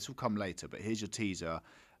teaser. This will come later, but here's your teaser,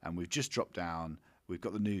 and we've just dropped down. We've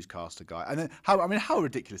got the newscaster guy, and then how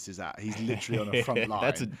ridiculous is that? He's literally on a front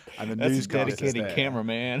line, and the newscaster's dedicated there.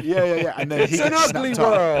 cameraman. Yeah, and then it's an ugly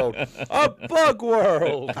world, a bug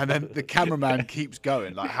world, and then the cameraman keeps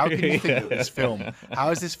going. Like, how can you think that this film?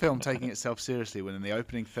 How is this film taking itself seriously when in the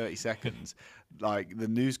opening 30 seconds, like the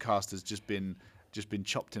newscaster's just been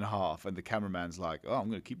chopped in half, and the cameraman's like, "Oh, I'm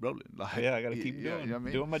going to keep rolling." Like, I got to keep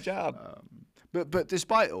doing my job. But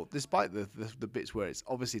despite the bits where it's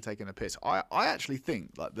obviously taking a piss, I actually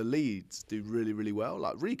think like the leads do really, really well.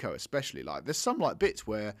 Like Rico especially. Like, there's some like bits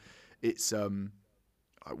where it's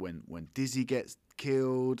like when Dizzy gets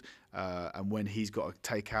killed, and when he's got to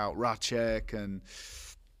take out Ratchek, and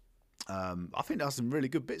I think there's some really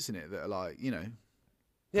good bits in it that are like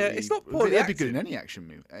it's not poorly acted. It'd be good in any action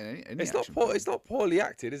movie. It's not poorly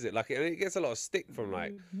acted, is it? Like, it gets a lot of stick from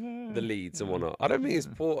like the leads and whatnot. I don't think it's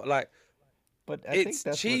poor. Like, but I think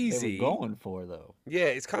that's cheesy. what they were going for, though. Yeah,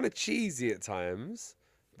 it's kind of cheesy at times,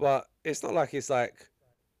 but it's not like it's like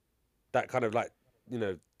that kind of like I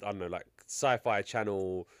don't know, like Sci-Fi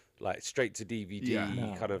Channel, like straight to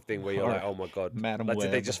DVD kind of thing where you're like, oh my god, Madam like, Web,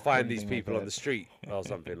 did they just find these like people on that. the street or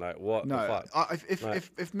something? Like, what No, the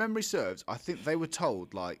fuck? if memory serves, I think they were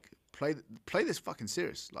told like play this fucking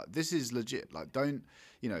serious. Like, this is legit. Like, don't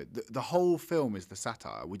the whole film is the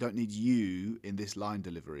satire. We don't need you in this line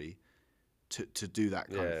delivery to do that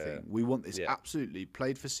kind of thing. We want this absolutely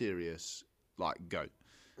played for serious. Like, go.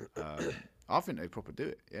 I think they proper do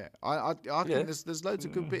it. Yeah, I think there's loads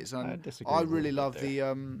of good bits, and I really love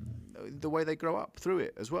the way they grow up through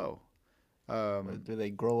it as well. Do they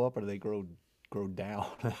grow up or do they grow down?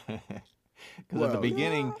 Because at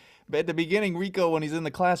the beginning, Rico, when he's in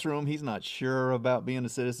the classroom, he's not sure about being a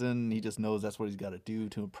citizen. He just knows that's what he's got to do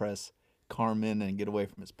to impress Carmen and get away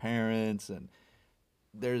from his parents. And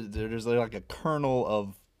there's like a kernel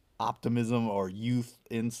of optimism or youth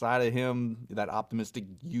inside of him, that optimistic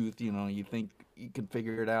youth. You think you can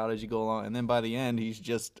figure it out as you go along, and then by the end, he's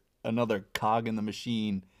just another cog in the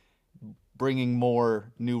machine, bringing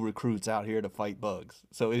more new recruits out here to fight bugs.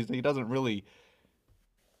 So he doesn't really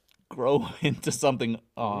grow into something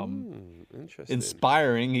Interesting.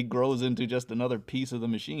 inspiring. He grows into just another piece of the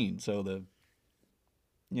machine. So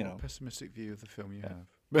pessimistic view of the film you have.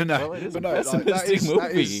 But no, Well, it is but a no, like, pessimistic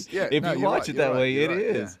movie. yeah, If no, you you're watch right, it you're that right, way, you're it right,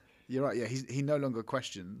 is. Yeah. You're right. Yeah, he no longer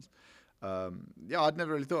questions. Yeah, I'd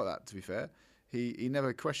never really thought of that. To be fair, he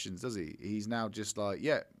never questions, does he? He's now just like,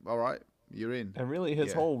 yeah, all right, you're in. And really, his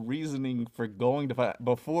Yeah. whole reasoning for going to fight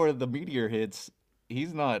before the meteor hits,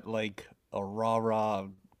 he's not like a rah-rah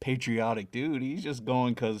patriotic dude. He's just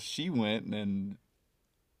going because she went and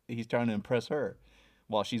he's trying to impress her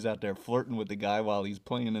while she's out there flirting with the guy while he's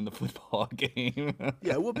playing in the football game.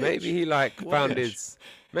 Yeah, what bitch? Maybe he like What found bitch? his.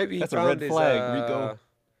 Maybe he That's a found red his. flag, Rico.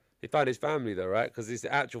 He found his family though, right? Because his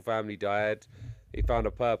actual family died. He found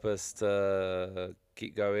a purpose to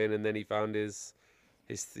keep going, and then he found his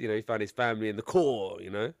he found his family in the core,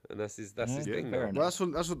 and that's his Yeah, thing fair now. enough.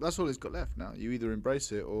 Well, that's all he's got left now. You either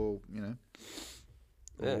embrace it or or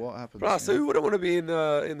Yeah. what happens. Plus, you know? who wouldn't want to be in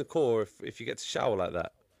the core if you get to shower like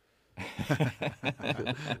that?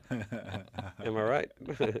 Am I right?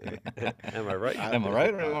 Am I right? Am I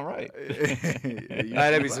right or am I right?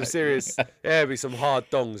 There'd be some serious, there'd be some hard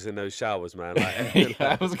dongs in those showers, man. Like,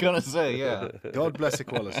 Yeah, I was gonna say, yeah. God bless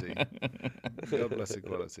equality. God bless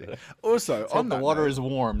equality. Also, Hope on the that water note, is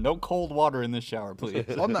warm. No cold water in this shower, please.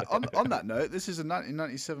 on that note, this is a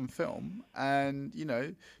 1997 film, and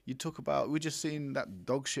you talk about we just seen that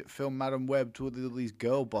dog shit film Madam Web with all these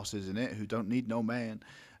girl bosses in it who don't need no man,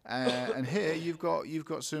 and here you've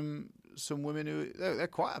got some women who they're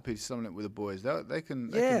quite happy to summon it with the boys. They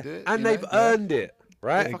can do it, and they've earned it,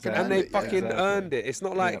 right? Exactly. And they Yeah. fucking Exactly. earned it. It's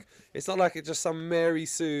not like it's just some Mary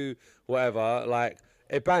Sue whatever. Like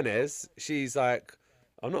Ibanez, she's like,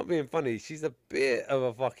 I'm not being funny. She's a bit of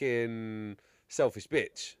a fucking selfish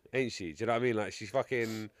bitch, ain't she? Do you know what I mean? Like she's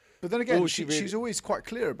fucking. But then again, all she really- she's always quite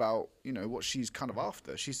clear about what she's kind of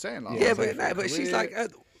after. She's saying like, Yeah, "I'm going for a but she's career."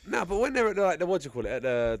 like, no, but when they're at the what do you call it?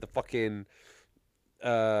 At the fucking,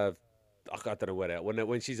 I don't know where they're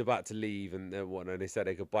when she's about to leave and whatnot, they said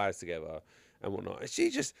they could buy us together and whatnot. She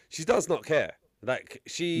does not care. Like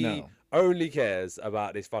she No. only cares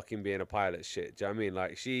about this fucking being a pilot shit. Do you know what I mean?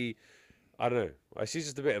 Like I don't know. She's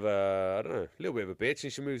just a bit of a, little bit of a bitch,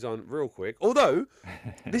 and she moves on real quick. Although,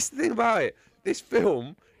 this thing about it, this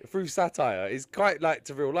film through satire is quite like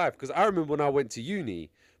to real life. Because I remember when I went to uni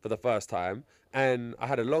for the first time, and I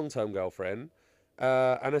had a long-term girlfriend.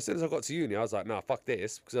 And as soon as I got to uni, I was like, nah, fuck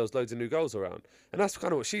this, because there was loads of new girls around. And that's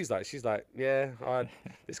kind of what she's like. She's like, yeah, I had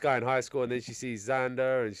this guy in high school, and then she sees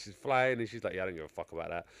Xander, and she's flying, and she's like, yeah, I don't give a fuck about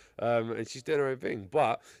that. And she's doing her own thing.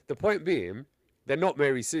 But the point being, they're not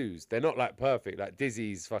Mary Sue's. They're not like perfect. Like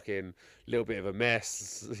Dizzy's fucking little bit of a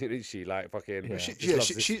mess, isn't she? Like fucking. Yeah.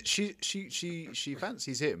 She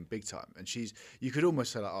fancies him big time, and you could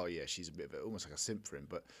almost say like, oh yeah, she's a bit of almost like a simp for him,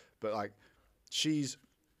 but like she's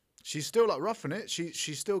still like roughing it.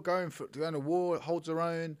 She's still going to war, holds her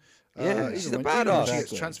own. Yeah, even she's a when badass. she gets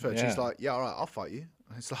Exactly. transferred, Yeah. she's like, yeah, all right, I'll fight you.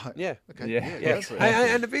 And it's like, Yeah. okay, Yeah. go for it.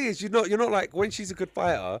 And the thing is, you're not like when she's a good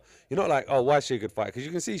fighter, you're not like, oh, why is she a good fighter? Because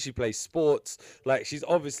you can see she plays sports. Like she's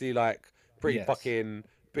obviously like pretty Yes. fucking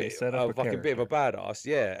They bit, set up a fucking bit of a badass,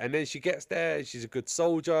 yeah. And then she gets there, and she's a good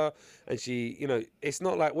soldier, and she, it's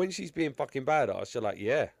not like when she's being fucking badass, you're like,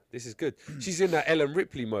 yeah, this is good. She's in that Ellen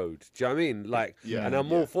Ripley mode. Do you know what I mean? Like, Yeah, and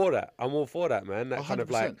I'm all for that. I'm all for that, man. That kind of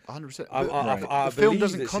like, 100%. I The film believe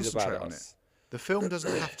doesn't that she's a concentrate on it. badass. The film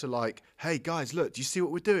doesn't have to like, hey guys, look, do you see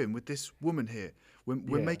what we're doing with this woman here? We're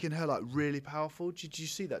Yeah. making her like really powerful. Did you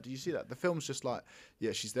see that? Did you see that? The film's just like,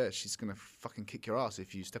 yeah, she's there. She's gonna fucking kick your ass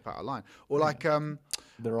if you step out of line. Or like, They're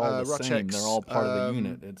all the same. Rachek's, They're all part of the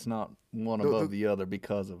unit. It's not one above the other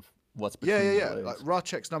because of what's between yeah. their Like legs.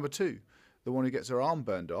 Rachek's number 2, the one who gets her arm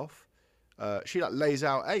burned off. She like lays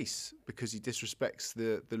out Ace because he disrespects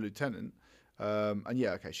the lieutenant. And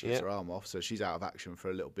yeah, okay, she gets her arm off, so she's out of action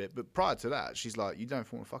for a little bit. But prior to that, she's like, you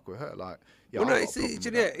don't want to fuck with her. Like, yeah, Well, no, I've got a problem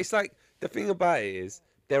with that. it's like the thing about it is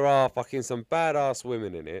there are fucking some badass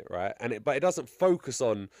women in it, right? But it doesn't focus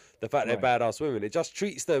on the fact they're badass women. It just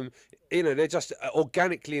treats them, they're just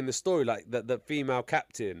organically in the story, like the female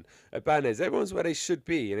captain, Ibanez. Everyone's where they should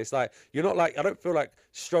be, and it's like you're not like I don't feel like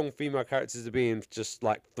strong female characters are being just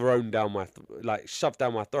like thrown down like shoved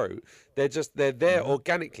down my throat. They're there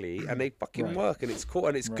organically, and they fucking work, and it's cool,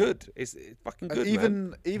 and it's good. It's fucking good, And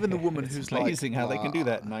man. even the woman It's who's amazing like, how they can do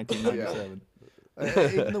that in 1997.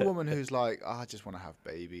 even the woman who's like, I just want to have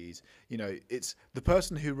babies. It's the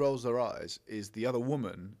person who rolls their eyes is the other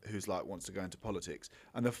woman who's like wants to go into politics,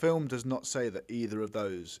 and the film does not say that either of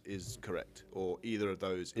those is correct or either of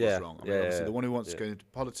those is wrong. I mean, obviously, the one who wants to go into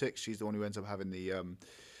politics, she's the one who ends up having the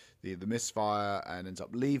misfire and ends up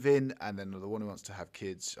leaving, and then the one who wants to have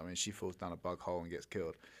kids, I mean, she falls down a bug hole and gets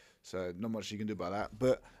killed. So not much you can do about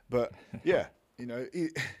that. But yeah, you know, either,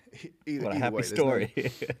 What a either happy way, story.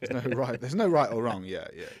 There's no right or wrong. Yeah.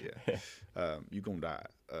 You're gonna die.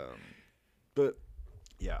 But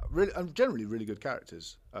yeah, really, generally really good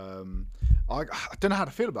characters. I don't know how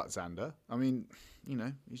to feel about Xander. I mean, you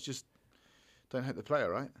know, he's just don't hate the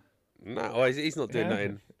player, right? No, well, he's not doing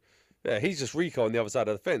nothing. Yeah, he's just Rico on the other side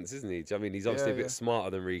of the fence, isn't he? I mean, he's obviously a bit smarter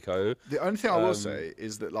than Rico. The only thing I will say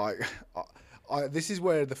is that, like, this is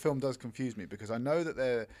where the film does confuse me, because I know that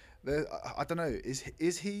they're I don't know,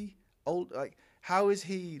 is he old? Like, how is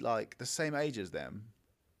he like the same age as them?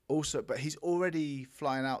 Also, but he's already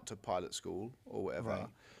flying out to pilot school or whatever. Right.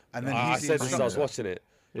 And then I he's said since I was watching it,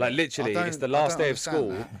 like literally, it's the last day of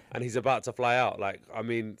school, and he's about to fly out. Like, I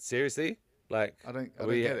mean, seriously, like, I don't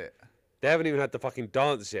get it. They haven't even had the fucking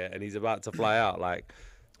dance yet, and he's about to fly out. Like,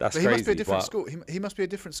 that's But he crazy. must be a different school. He must be a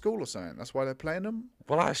different school or something. That's why they're playing him.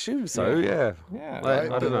 Well, I assume so. Yeah. Yeah.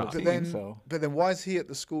 Like, I don't know. But then, why is he at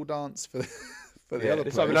the school dance for the other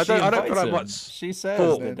players? I mean, I don't feel like much. She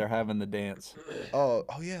says that they're having the dance. Oh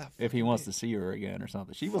yeah. If he wants to see her again or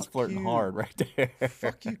something, she was flirting hard right there.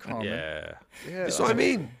 Fuck you, Carmen. Yeah. That's what I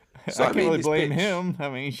mean. I can't really blame him. I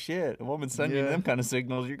mean, shit. A woman sending you them kind of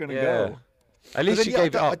signals, you're gonna go. At least she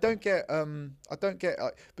gave it up. I don't get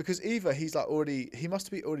because either he's like he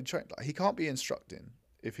must be already trained. Like, he can't be instructing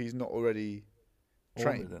if he's not already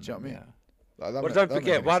trained. Do you know what I mean? Like, Well, don't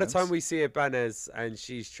forget, by the time we see Ibanez and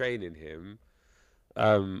she's training him,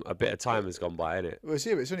 a bit of time has gone by, innit? Well,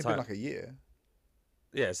 see, it's only been like a year.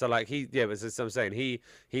 Yeah, so like but as I'm saying,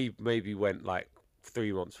 he maybe went like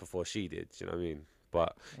 3 months before she did. Do you know what I mean?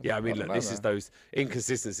 But yeah, I mean, look, this is those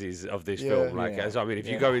inconsistencies of this film. Like, so, I mean, if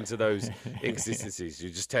you go into those inconsistencies, you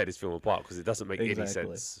just tear this film apart because it doesn't make any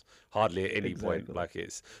sense, hardly at any point. Like,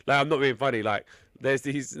 it's like, I'm not being funny. Like, there's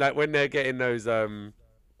these, like, when they're getting those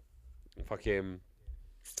fucking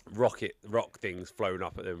rock things flown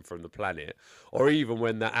up at them from the planet, or even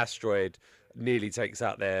when the asteroid nearly takes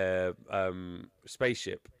out their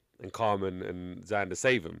spaceship and Carmen and Xander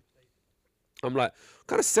save them. I'm like, what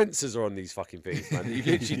kind of sensors are on these fucking things, man? You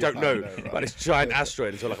literally don't know about this giant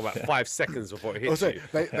asteroid until like about 5 seconds before it hits you.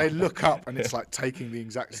 They look up and it's like taking the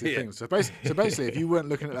exact same thing. So basically, if you weren't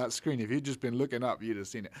looking at that screen, if you'd just been looking up, you'd have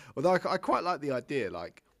seen it. Although I quite like the idea,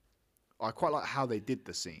 like, I quite like how they did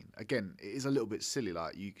the scene. Again, it is a little bit silly.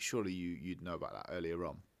 Like, you'd know about that earlier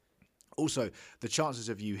on. Also, the chances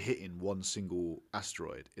of you hitting one single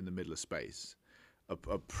asteroid in the middle of space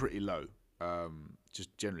are pretty low,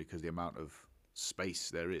 just generally because the amount of space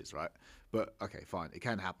there is, right? But okay, fine, it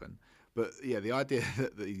can happen. But yeah, the idea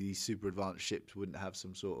that these super advanced ships wouldn't have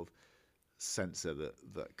some sort of sensor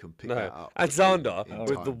that can pick that up. And Xander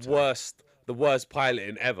with the worst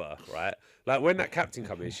piloting ever, right? Like, when that captain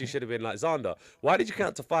come in, she should have been like, Xander, why did you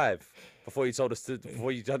count to 5 before you told us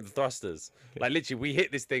before you done the thrusters? Like, literally, we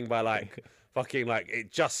hit this thing by like fucking, like,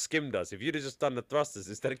 it just skimmed us. If you'd have just done the thrusters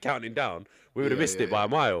instead of counting down, we would have missed it by a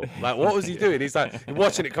mile. Like, what was he doing? He's like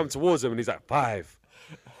watching it come towards him, and he's like, 5,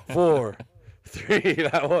 4, 3.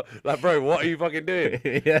 Like, what? Like, bro, what are you fucking doing?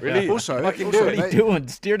 Really? Also, what are you doing?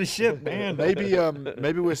 Steer the ship, man.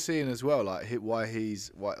 Maybe we're seeing as well, like, why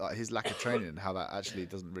his lack of training and how that actually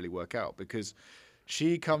doesn't really work out, because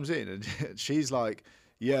she comes in and she's like,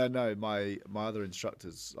 yeah, no, my other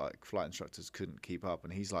instructors, like flight instructors, couldn't keep up,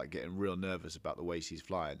 and he's like getting real nervous about the way she's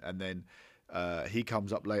flying. And then he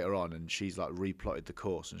comes up later on, and she's like replotted the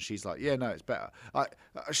course, and she's like, yeah, no, it's better.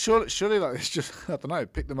 Surely, like, it's just, I don't know,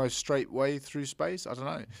 pick the most straight way through space. I don't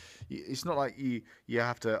know. It's not like you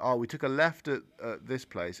have to. Oh, we took a left at this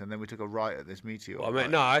place, and then we took a right at this meteor. Well, I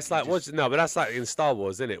mean, no, it's like but that's like in Star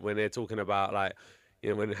Wars, isn't it? When they're talking about, like,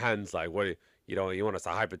 you know, when Han's like, what, you want us to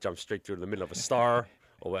hyper jump straight through the middle of a star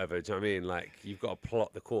or whatever. Do you know what I mean? Like, you've got to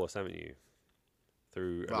plot the course, haven't you?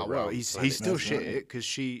 Through. Well, he's still shit because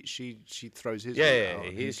she throws his. Yeah, out,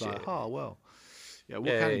 he's like, shit. oh well. Yeah,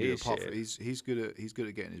 what can he do apart from he's good at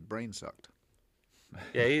getting his brain sucked.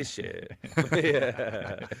 Yeah, he's shit.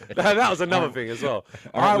 Yeah, that was another thing as well.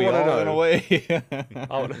 I want to know. In a way.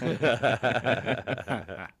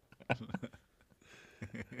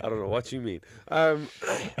 I don't know what you mean.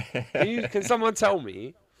 Can someone tell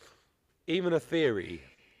me, even a theory,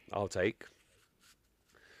 I'll take,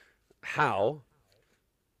 how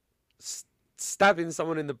stabbing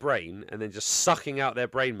someone in the brain and then just sucking out their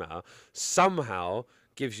brain matter somehow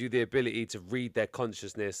gives you the ability to read their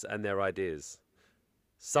consciousness and their ideas?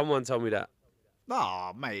 Someone tell me that.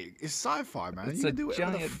 Nah, mate, it's sci-fi, man. It's you can do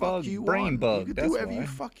whatever the fuck you want. Bug. You can do whatever you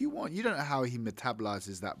fuck you want. You don't know how he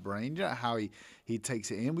metabolizes that brain. You don't know how he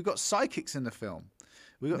takes it in. We've got psychics in the film.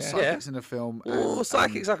 We got Yeah. psychics in the film. Or And,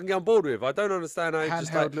 psychics I can get on board with. I don't understand how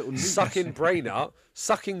just handheld like little sucking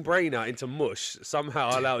brain out into mush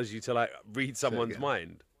somehow allows you to like read someone's again.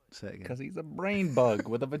 mind. Say it again. Because he's a brain bug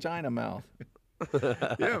with a vagina mouth.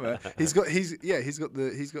 Yeah, man. He's got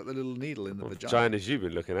the little needle in the vagina. Vaginas you've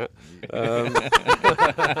been looking at.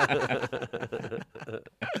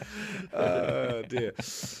 Oh dear.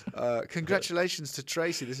 Congratulations to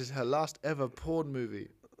Tracy. This is her last ever porn movie.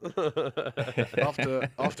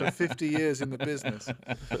 After 50 years in the business.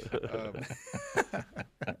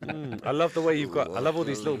 I love the way you've got. I love all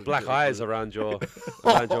these little black eyes around your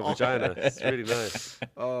vagina. It's really nice.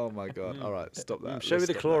 Oh my god! All right, stop that. Show me Let's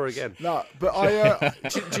the stop claw that. again. No, but I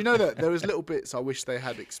do you know that there was little bits I wish they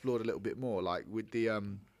had explored a little bit more, like with the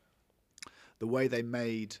way they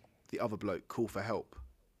made the other bloke call for help,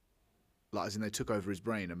 like as in they took over his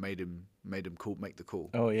brain and made him make the call.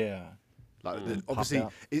 Oh yeah. Like obviously,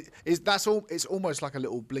 it's almost like a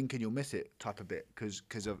little blink and you'll miss it type of bit because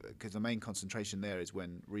the main concentration there is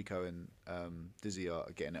when Rico and Dizzy are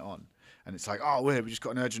getting it on, and it's like, oh, we just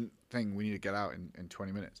got an urgent thing, we need to get out in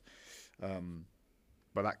 20 minutes.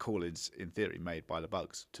 But that call is in theory made by the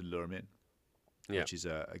bugs to lure him in, which is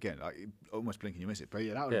again like almost blink and you miss it. But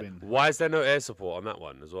yeah, that would have been. Why is there no air support on that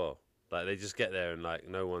one as well? Like they just get there and like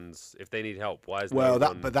no one's. If they need help, why is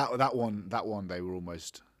that one they were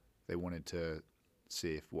almost. They wanted to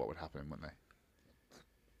see if what would happen, wouldn't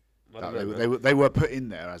they? They were put in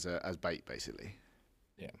there as bait, basically.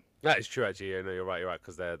 Yeah, that is true. Actually, yeah, no, you're right.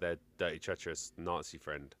 Because they're dirty, treacherous Nazi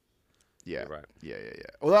friend. Yeah, you're right. Yeah.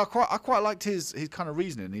 Although I quite liked his kind of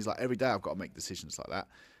reasoning. He's like, every day I've got to make decisions like that,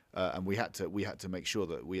 and we had to make sure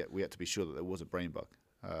that we had to be sure that there was a brain bug,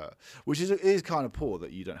 which is kind of poor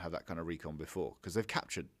that you don't have that kind of recon before because they've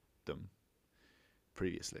captured them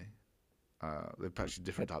previously. They've captured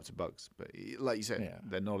different types of bugs, but like you said,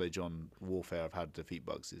 their knowledge on warfare of how to defeat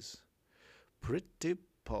bugs is pretty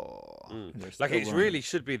poor. Like it really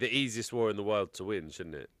should be the easiest war in the world to win,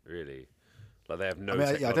 shouldn't it? Really, like they have no.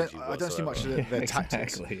 I don't see much of their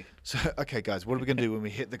tactics. So, okay, guys, what are we gonna do when we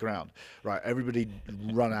hit the ground? Right, everybody,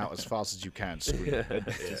 run out as fast as you can. Scream.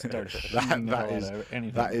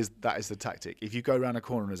 That is the tactic. If you go around a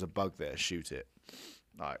corner and there's a bug there, shoot it.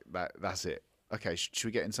 Like that's it. Okay, should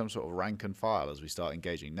we get in some sort of rank and file as we start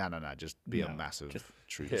engaging? No. Just be a massive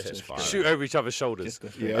troops. Just fire. Shoot over each other's shoulders.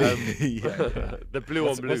 The blue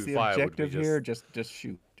on blue what's the fire. objective here? Just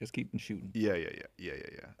shoot. Just keep them shooting. Yeah.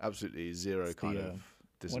 Absolutely zero kind of.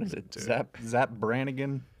 What is it? Zap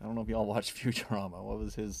Brannigan? I don't know if y'all watched Futurama.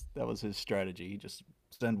 That was his strategy. He just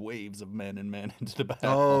send waves of men and men into the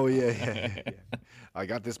battle. Oh yeah. I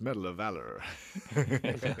got this Medal of Valor.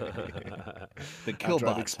 The kill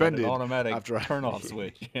box had an automatic turn off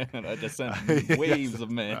switch. And I just sent waves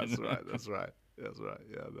of men. That's right. Yeah.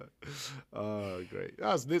 Oh, great.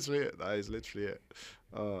 That's literally it. That is literally it.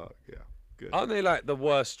 Oh, yeah. Good. Aren't they like the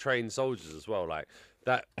worst trained soldiers as well? Like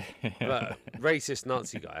that racist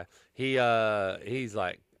Nazi guy. He's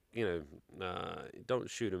like, don't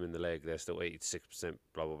shoot him in the leg. They're still 86%.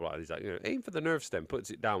 Blah blah blah. He's like, aim for the nerve stem. Puts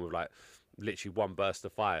it down with like literally one burst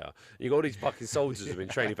of fire. You got all these fucking soldiers who've been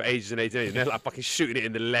training for ages and ages, and they're like fucking shooting it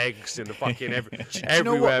in the legs and the fucking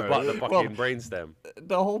everywhere but the fucking brainstem.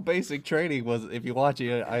 The whole basic training was, if you watch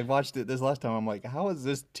it, I watched it this last time. I'm like, how is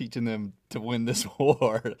this teaching them to win this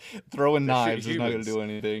war? Throwing knives is not going to do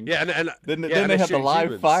anything. Yeah, and then they have the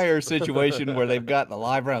live fire situation where they've got the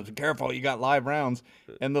live rounds. Be careful, you got live rounds,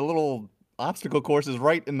 and the little obstacle course is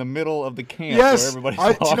right in the middle of the camp where everybody's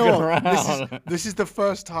walking around. This is the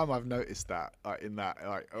first time I've noticed that in that.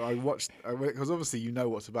 Like, I watched because obviously you know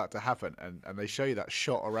what's about to happen, and they show you that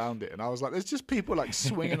shot around it, and I was like, there's just people like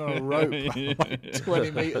swinging on a rope like 20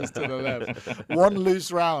 meters to the left, one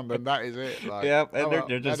loose round, and that is it. Like, and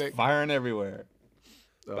they're just firing everywhere.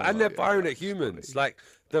 And they're firing at humans. Like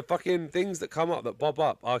the fucking things that come up that bob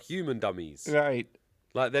up are human dummies. Right.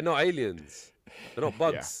 Like they're not aliens. They're not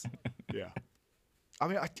bugs. Yeah. I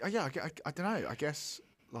mean, I don't know. I guess,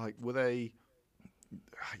 like, were they...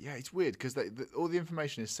 Yeah, it's weird, because all the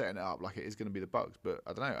information is setting it up like it is going to be the bugs, but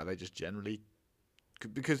I don't know, are they just generally...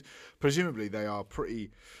 Because presumably they are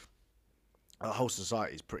pretty... The whole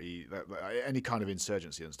society is pretty... Any kind of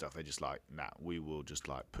insurgency and stuff, they're just like, nah, we will just,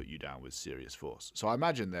 like, put you down with serious force. So I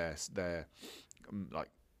imagine they're like,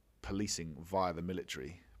 policing via the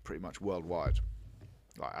military pretty much worldwide,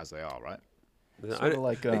 like, as they are, right? Sort of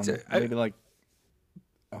like maybe like,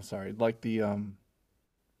 I'm sorry, like the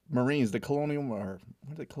Marines, the colonial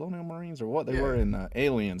Marines or what they were in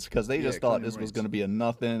Aliens, because they just thought this was going to be a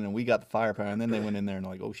nothing, and we got the firepower, and then they went in there and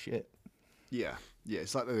like, oh shit. Yeah,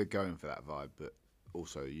 it's like they were going for that vibe, but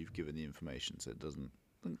also you've given the information, so it doesn't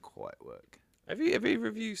quite work. Have either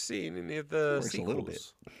of you seen any of the Works a sequels? little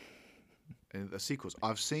bit. In the sequels,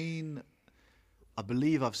 I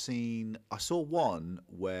believe I've seen. I saw one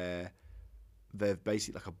where they've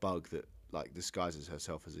basically like a bug that like disguises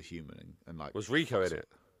herself as a human and like. Was Rico in it?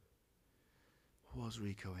 Was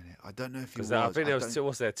Rico in it? I don't know if he Because was. I think there was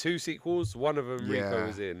what's there 2 sequels. One of them Rico Yeah.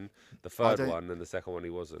 was in, the third don't- one, and the second one he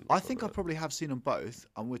wasn't. I think I probably have seen them both,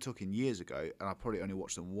 and we're talking years ago, and I probably only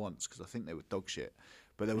watched them once because I think they were dog shit.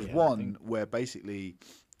 But there was Yeah, I one think- where basically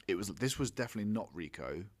this was definitely not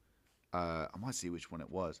Rico. I might see which one it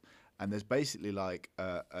was. And there's basically like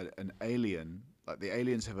an alien, like the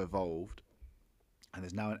aliens have evolved, and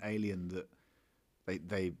there's now an alien that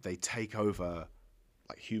they take over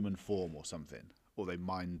like human form or something, or they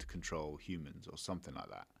mind control humans or something like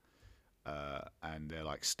that. And they're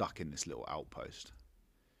like stuck in this little outpost.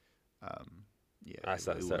 Yeah, That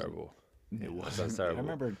sounds wasn't- terrible. It was. Sounds I terrible.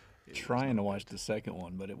 remember trying to watch the second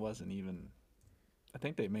one, but it wasn't even. I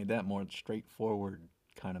think they made that more straightforward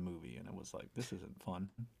kind of movie, and it was like, this isn't fun.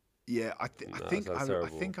 Yeah, I No, think sounds I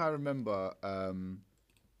terrible. think I remember.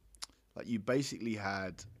 Like you basically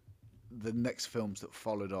had the next films that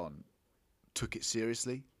followed on took it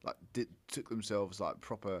seriously, like took themselves like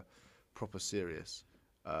proper serious,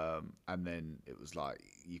 and then it was like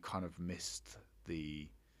you kind of missed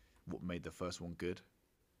what made the first one good.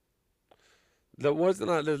 There wasn't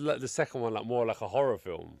like the second one like more like a horror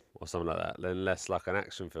film or something like that, then less like an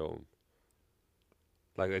action film.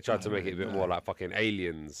 Like they tried to make it a bit more like fucking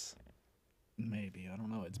Aliens. Maybe, I don't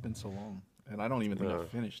know. It's been so long, and I don't even think I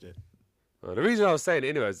finished it. The reason I was saying it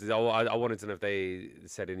anyways is I wanted to know if they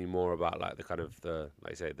said any more about like the kind of like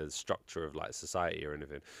you say the structure of like society or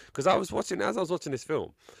anything. Because as I was watching this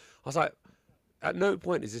film, I was like, at no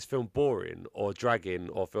point is this film boring or dragging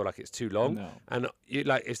or feel like it's too long. No. And you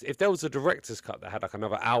like if there was a director's cut that had like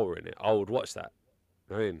another hour in it, I would watch that.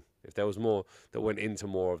 I mean, if there was more that went into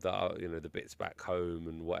more of the the bits back home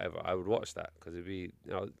and whatever, I would watch that because it'd be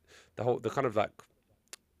the kind of like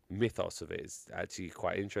mythos of it is actually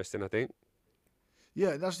quite interesting, I think.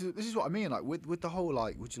 Yeah, this is what I mean. Like with the whole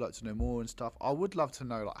like, would you like to know more and stuff? I would love to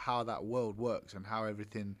know like how that world works and how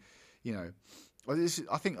everything,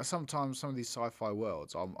 I think sometimes some of these sci-fi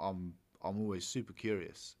worlds, I'm always super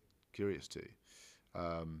curious to.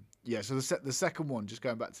 Yeah, so the second one, just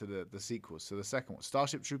going back to the sequels. So the second one,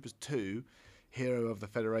 Starship Troopers 2, Hero of the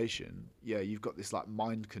Federation. Yeah, you've got this like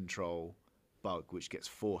mind control bug which gets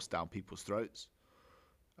forced down people's throats.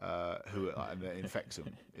 And it infects them.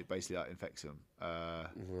 It basically like infects them.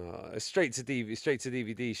 It's straight to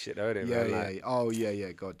DVD shit, though, isn't it? Yeah, man? yeah. Like, Oh,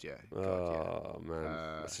 yeah. God, yeah. oh man,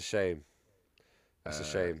 that's a shame. That's a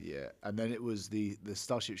shame. Yeah, and then it was the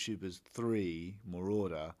Starship Troopers 3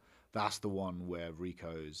 Marauder. That's the one where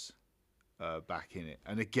Rico's back in it,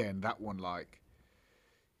 and again that one like,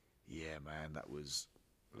 yeah, man, that was.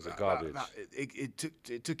 Was it garbage?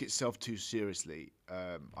 It took itself too seriously.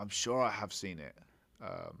 I'm sure I have seen it.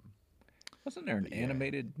 Wasn't there an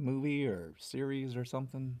animated movie or series or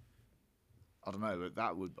something? I don't know, but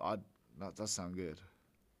that does sound good.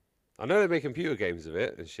 I know they make computer games of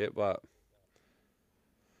it and shit, but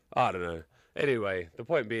I don't know. Anyway, the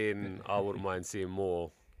point being, I wouldn't mind seeing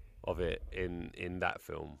more of it in that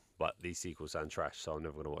film, but these sequels sound trash, so I'm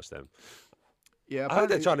never gonna watch them. Yeah, I heard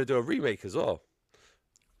they're apparently- trying to do a remake as well,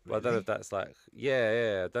 but I don't know Really? if that's like,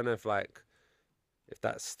 yeah. I don't know if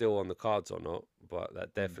that's still on the cards or not, but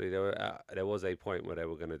that definitely there was a point where they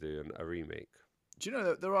were gonna do a remake. Do you know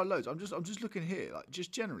that there are loads? I'm just looking here, like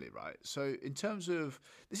just generally, right? So in terms of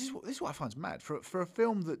this is what I find mad for a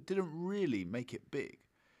film that didn't really make it big,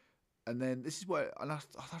 and then this is where and I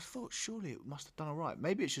thought surely it must have done all right.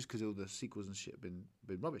 Maybe it's just because all the sequels and shit have been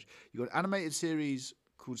rubbish. You got an animated series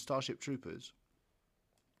called Starship Troopers,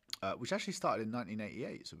 which actually started in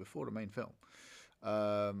 1988, so before the main film.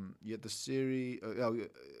 You had the series,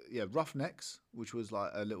 Roughnecks, which was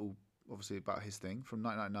like a little, obviously about his thing from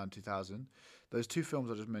 1999 2000. Those two films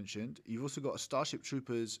I just mentioned. You've also got Starship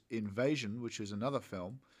Troopers Invasion, which is another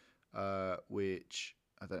film, which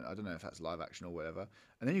I don't know if that's live action or whatever.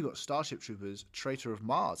 And then you got Starship Troopers Traitor of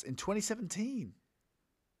Mars in 2017.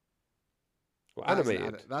 Well, That's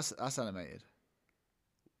animated. That's animated,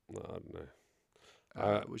 No, I don't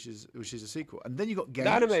know. which is a sequel. And then you got games.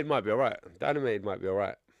 The animated might be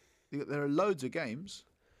alright. There are loads of games.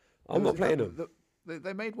 I'm not playing them.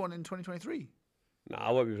 They made one in 2023. No,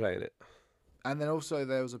 I won't be playing it. And then also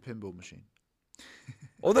there was a pinball machine.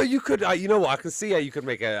 Although you could, you know what? I can see how you could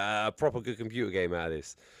make a proper good computer game out of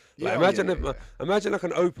this. Like, Yeah, imagine, yeah. imagine like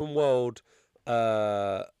an open world,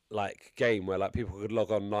 like game where like people could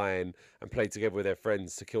log online and play together with their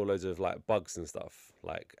friends to kill loads of like bugs and stuff,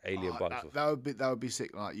 like alien bugs. That would be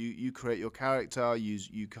sick. Like you create your character,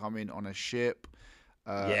 you come in on a ship,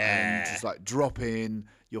 and then you Yeah. just like drop in.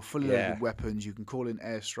 You're fully loaded Yeah. with weapons. You can call in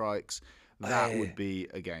airstrikes. That would be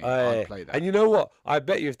a game. Aye. I'd play that. And you know what? I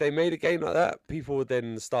bet you if they made a game like that, people would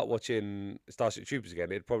then start watching Starship Troopers again.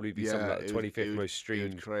 It'd probably be something like the 25th most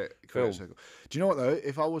streamed create film. a circle. Do you know what though?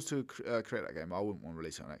 If I was to create that game, I wouldn't want to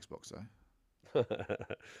release it on Xbox though.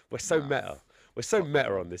 We're so meta. We're so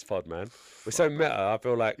meta on this pod, man. We're so meta. I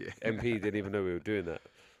feel like MP didn't even know we were doing that.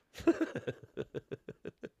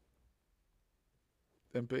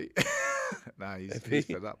 MP. Nah, he's MP.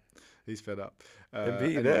 fed up. He's fed up. MP, you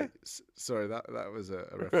anyway, there? Sorry, that was a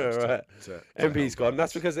reference Right. to MP's Hellfire. gone.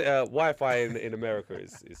 That's because Wi-Fi in America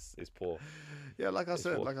is poor. Yeah, like I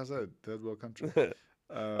said, what- third world country.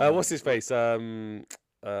 What's his face? The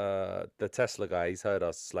Tesla guy. He's heard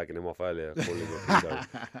us slagging him off earlier, calling him a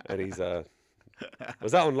pedo. And he's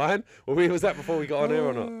was that online? Was that before we got on air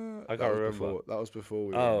or not? I can't remember. That was before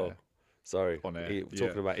we were Oh, sorry. on air.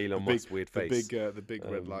 Talking about Elon Musk's weird face. The big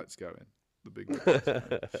red lights going. The big red lights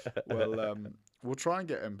going. Well, we'll try and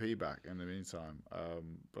get MP back in the meantime.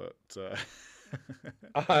 But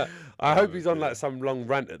I hope he's on like some long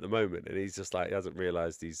rant at the moment, and he's just like he hasn't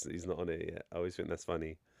realised he's not on it yet. I always think that's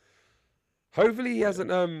funny. Hopefully he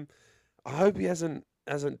hasn't. I hope he hasn't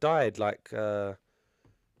died like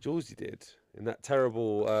Julesy did in that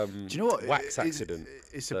terrible do you know what? wax accident.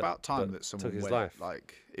 It's that- about time that that someone took his went. life.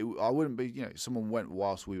 Like, I wouldn't be. Someone went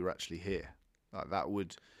whilst we were actually here. Like that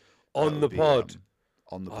would. On that the would be, pod.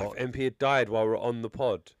 On the Oh, pod. if MP had died while we're on the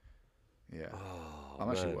pod. Yeah. Oh, I'm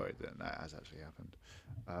actually man. worried that has actually happened.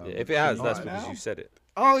 Yeah, if it has, that's right because now. you said it.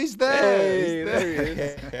 Oh, he's there! Hey, He's there he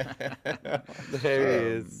there. There he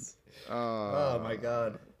is. Oh my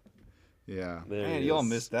God. Yeah. There Man, he y'all is.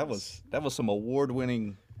 missed that was some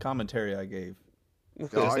award-winning commentary I gave.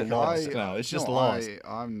 I- lost I- now. It's you just know, lost.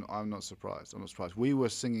 I'm not surprised. I'm not surprised. We were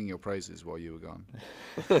singing your praises while you were gone.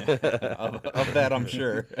 of that, I'm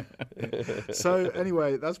sure. So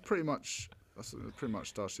anyway, that's pretty much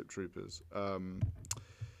Starship Troopers.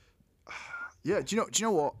 Yeah. Do you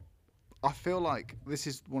know what? I feel like this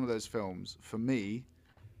is one of those films for me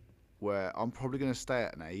where I'm probably going to stay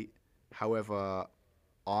at an 8. However,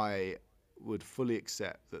 I would fully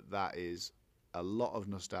accept that is a lot of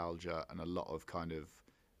nostalgia and a lot of kind of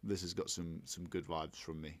this has got some good vibes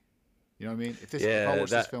from me. You know what I mean? If I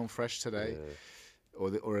watched this film fresh today,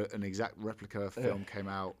 or an exact replica film came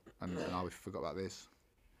out and I forgot about this,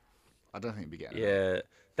 I don't think it'd be getting it. Yeah,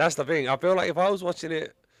 that's the thing. I feel like if I was watching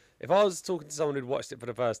it, if I was talking to someone who'd watched it for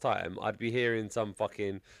the first time, I'd be hearing some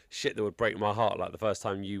fucking shit that would break my heart, like the first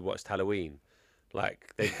time you watched Halloween.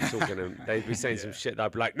 Like they'd be talking and they'd be saying some shit that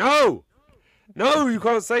I'd be like, no, you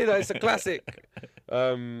can't say that. It's a classic.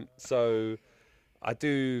 So I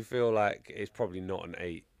do feel like it's probably not an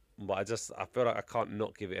 8, but I feel like I can't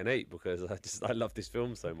not give it an 8 because I love this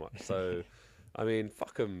film so much. So I mean,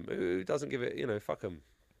 fuck 'em. Who doesn't give it? Fuck 'em.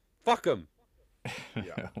 Fuck 'em.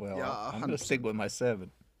 Yeah. Well, Yeah, I'm gonna 100%. stick with my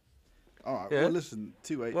 7. All right. Yeah. Well, listen,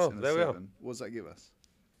 2 8s Well, and a there we are. 7. What does that give us?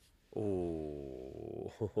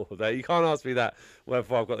 Oh, you can't ask me that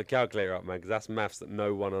before I've got the calculator up, man, because that's maths that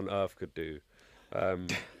no one on earth could do. No,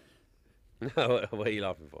 what are you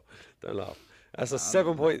laughing for? Don't laugh. That's a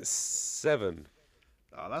 7.7.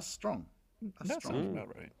 Oh, that's strong. That's That strong. sounds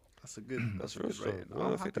about right. That's a good. That's a real good strong. rating. Well,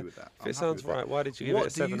 I'm if it- happy with that. If it sounds right, why did you give it a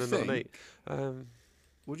 7 and not an 8?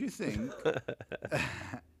 What do you think?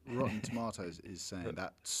 Rotten Tomatoes is saying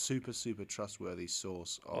that super trustworthy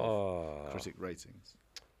source of Oh, critic ratings.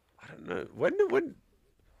 I don't know. When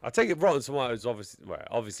I take it, Rotten Tomatoes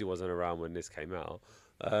obviously wasn't around when this came out.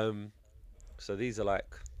 So these are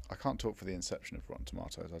like I can't talk for the inception of Rotten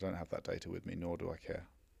Tomatoes. I don't have that data with me, nor do I care.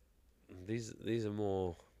 these are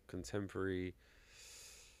more contemporary.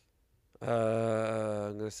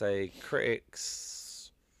 I'm gonna say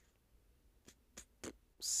critics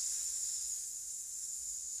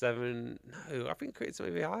 7. No, I think critics may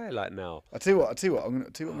be higher like now. I tell you what. I'm gonna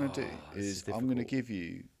do this is is I'm gonna difficult. give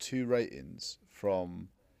you 2 ratings from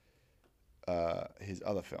his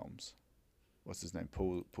other films. What's his name?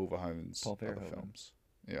 Paul Verhoeven's Paul other Verhoeven. films.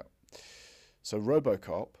 Yeah. So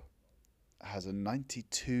RoboCop has a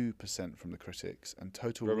 92% from the critics, and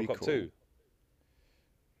Total Recall. RoboCop 2.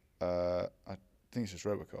 I think it's just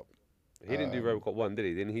RoboCop. He didn't do RoboCop 1, did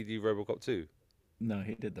he? Didn't he do RoboCop 2? No,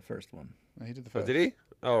 he did the first one. No, he did the Oh, first. did he?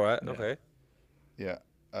 All right. Yeah. Okay. Yeah.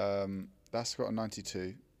 That's got a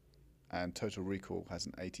 92, and Total Recall has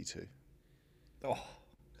an 82. Oh, God,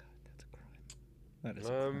 that's a crime. That is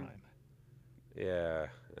a Um, crime. Yeah,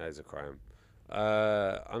 that is a crime.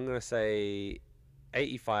 I'm gonna say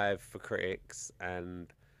 85 for critics,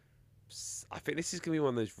 and I think this is gonna be one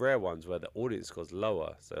of those rare ones where the audience score's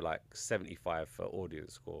lower, so like 75 for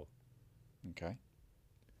audience score. Okay.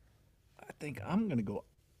 I think I'm gonna go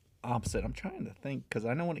opposite. I'm trying to think because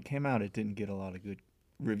I know when it came out, it didn't get a lot of good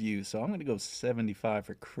reviews. So I'm gonna go 75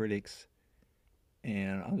 for critics,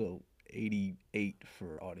 and I'll go 88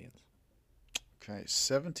 for audience. Okay,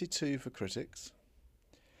 72 for critics.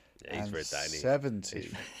 Yeah, he's and read that, ain't he?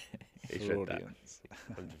 70 He's for read that. audience.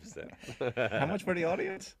 100%. How much for the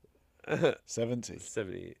audience? 70.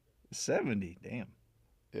 70. 70. Damn.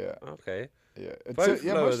 Yeah. Okay. Yeah, Both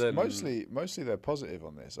yeah. lower than- Mostly they're positive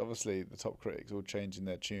on this. Obviously, the top critics all changing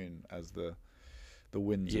their tune as the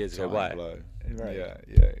winds Years of go time by. blow. Right. Yeah,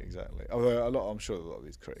 exactly. Although I'm sure a lot of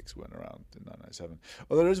these critics weren't around in 1997.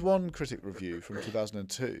 Well, there is one critic review from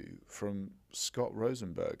 2002 from Scott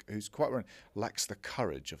Rosenberg, who's quite right. Lacks the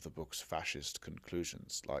courage of the book's fascist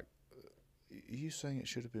conclusions. Like, are you saying it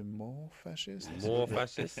should have been more fascist? More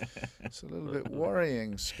fascist? It's a little bit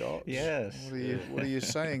worrying, Scott. Yes. What are you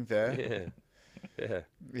saying there? Yeah.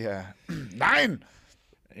 Yeah. 9!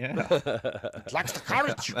 Yeah. It lacks the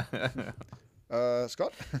courage.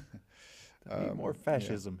 Scott? Need more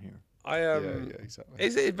fascism here. Yeah, exactly.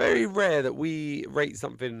 Is it very rare that we rate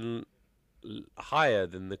something higher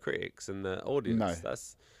than the critics and the audience? No. That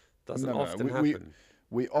doesn't No. often We happen.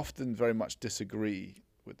 often very much disagree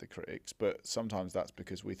with the critics, but sometimes that's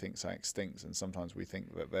because we think something stinks, and sometimes we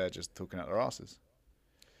think that they're just talking out their asses.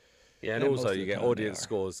 Yeah, and Yeah, also most of you the get time they audience are.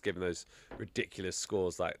 scores given those ridiculous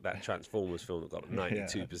scores like that Transformers film that got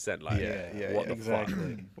 92%. Like, Yeah, what the fuck?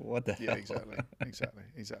 Exactly. What the Yeah, hell?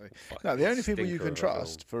 exactly. No, the only people you stinker can of a film.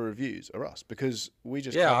 trust for reviews are us, because we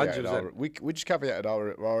just Yeah, caveated 100%. we just caveated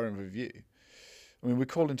our own review. I mean, we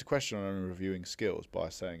called into question our own reviewing skills by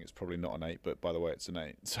saying it's probably not an 8, but by the way, it's an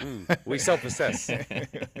 8. So We self-assess.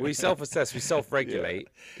 We self-assess. We self-regulate.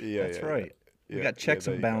 That's right. We got checks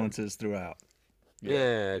there and you go. balances throughout.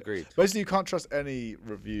 Yeah, agreed. Basically, you can't trust any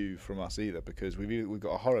review from us either, because we've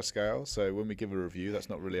got a horror scale. So when we give a review, that's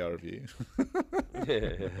not really our review.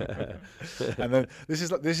 And then this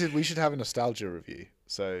is we should have a nostalgia review.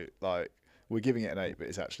 So like we're giving it an 8, but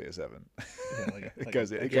it's actually a 7. Yeah, It goes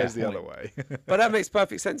the other way. But that makes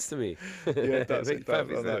perfect sense to me. Yeah, it does. Makes It does.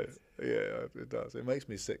 perfect I know. sense. Yeah, it does. It makes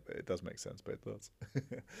me sick that it does make sense, but it does.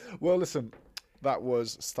 Well, listen, that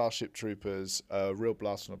was Starship Troopers, a real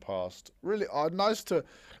blast from the past. Really, nice to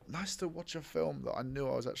watch a film that I knew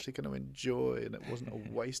I was actually going to enjoy, and it wasn't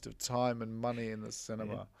a waste of time and money in the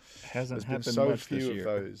cinema. Hasn't There's been happened so much few this of year.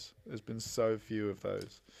 those. There's been so few of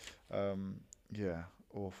those. Yeah,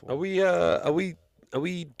 awful. Are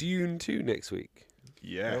we Dune 2 next week?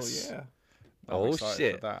 Yes. Oh yeah. I'm Oh, excited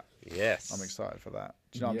shit. For that. Yes. I'm excited for that.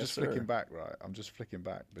 Do you know, I'm Yes, just flicking sir. back, right? I'm just flicking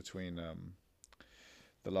back between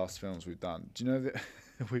the last films we've done. Do you know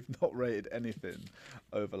that we've not rated anything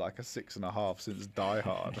over like a 6.5 since Die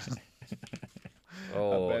Hard?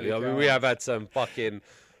 Oh, barely yeah, I mean, count. we have had some fucking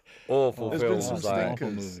awful There's been films. some Like, Awful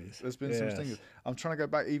stinkers. movies. There's been some Yes. stinkers. I'm trying to go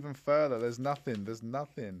back even further. There's nothing. we've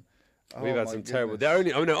Oh, had my some terrible.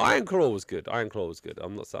 goodness. Iron Claw was good. Iron Claw was good.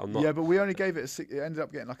 I'm not. Yeah, but we only gave it a 6. It ended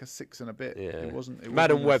up getting like a 6 and a bit. Yeah. It wasn't. It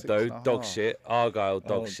Madam wasn't Web a though, 6.5. dog shit. Argyle,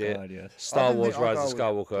 dog Oh, shit. God, yes. I Star didn't Wars: think Rise of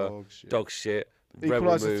Argyle was Skywalker, dog shit. Rebel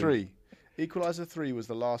Equalizer Moon. 3. Equalizer 3 was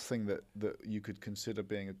the last thing that you could consider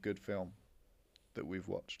being a good film that we've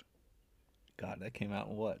watched. God, that came out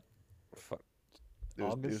in what? Fuck.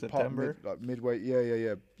 August, part September? midway.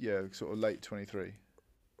 Yeah. Sort of late 23.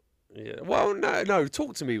 Yeah. Well, no.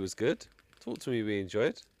 Talk to Me was good. Talk to Me we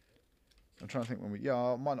enjoyed. I'm trying to think when we. Yeah,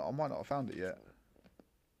 I might not have found it yet.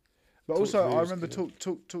 But Talk also, to Me I was remember good.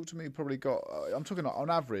 talk to me probably got. I'm talking on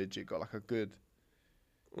average, it got like a good,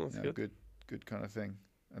 That's you know, good. good kind of thing.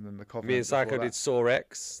 And then the Covenant. Me and Psycho before did that. Saw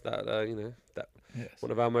X. That that Yes.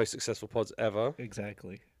 one of our most successful pods ever.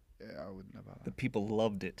 Exactly. Yeah, I wouldn't know about The that. people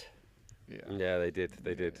loved it. Yeah. Yeah, they did.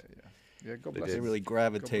 They did. Yeah. God They bless did. They them. really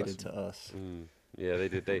gravitated bless to us. Yeah, they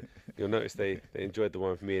did. You'll notice they enjoyed the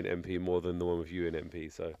one with me and MP more than the one with you and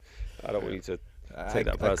MP. So I don't want you to take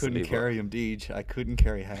that I personally. couldn't but- carry him, Deej. I couldn't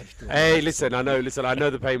carry Hatch. Hey, listen, I know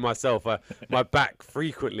the pain myself. My back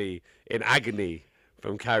frequently in agony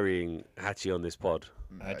from carrying Hatchie on this pod.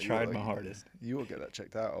 I You tried ought- my hardest. You will get that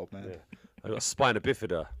checked out, old man. I got spina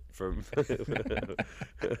bifida from.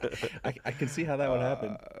 I can see how that would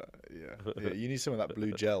happen. Yeah. You need some of that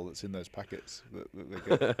blue gel that's in those packets that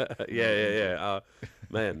they get. yeah.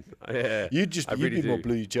 Man, yeah. You'd I be really more do.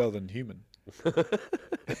 blue gel than human.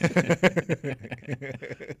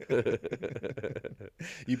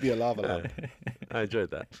 You'd be a lava lamp. I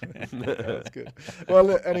enjoyed that. That's good. Well,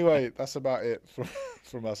 look, anyway, that's about it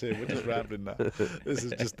from us here. We're just rambling now. This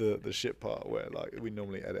is just the shit part where like we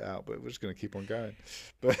normally edit out, but we're just going to keep on going.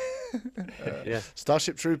 But Yeah.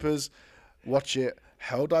 Starship Troopers, watch it.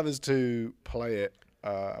 Helldivers 2, play it,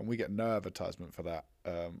 and we get no advertisement for that.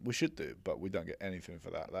 We should do, but we don't get anything for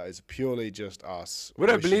that. That is purely just us. We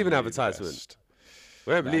don't wishing believe in you the advertisement. best.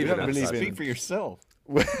 We don't believe we in don't believe advertisement. Speak for yourself.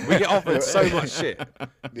 We get offered so much shit. Yeah,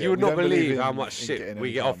 You would we not don't believe believe how in- much in shit getting we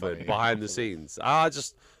any get kind of offered money behind the afterwards. scenes.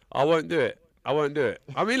 I won't do it. I won't do it.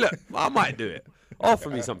 I mean, look, I might do it. Offer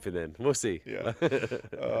me something then. We'll see. Yeah.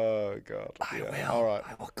 Oh God. Yeah. All right.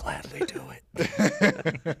 I will gladly do it.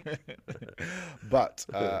 But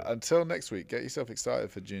until next week, get yourself excited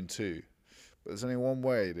for June 2. But there's only one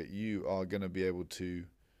way that you are going to be able to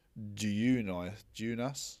join us.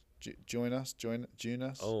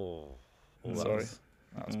 Oh, that Sorry, was,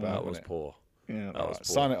 that was bad. that wasn't was it? poor. Yeah. That was poor.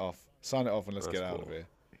 Sign it off. Sign it off, and let's That's get out of poor. here.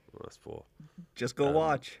 That's poor. Just go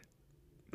watch.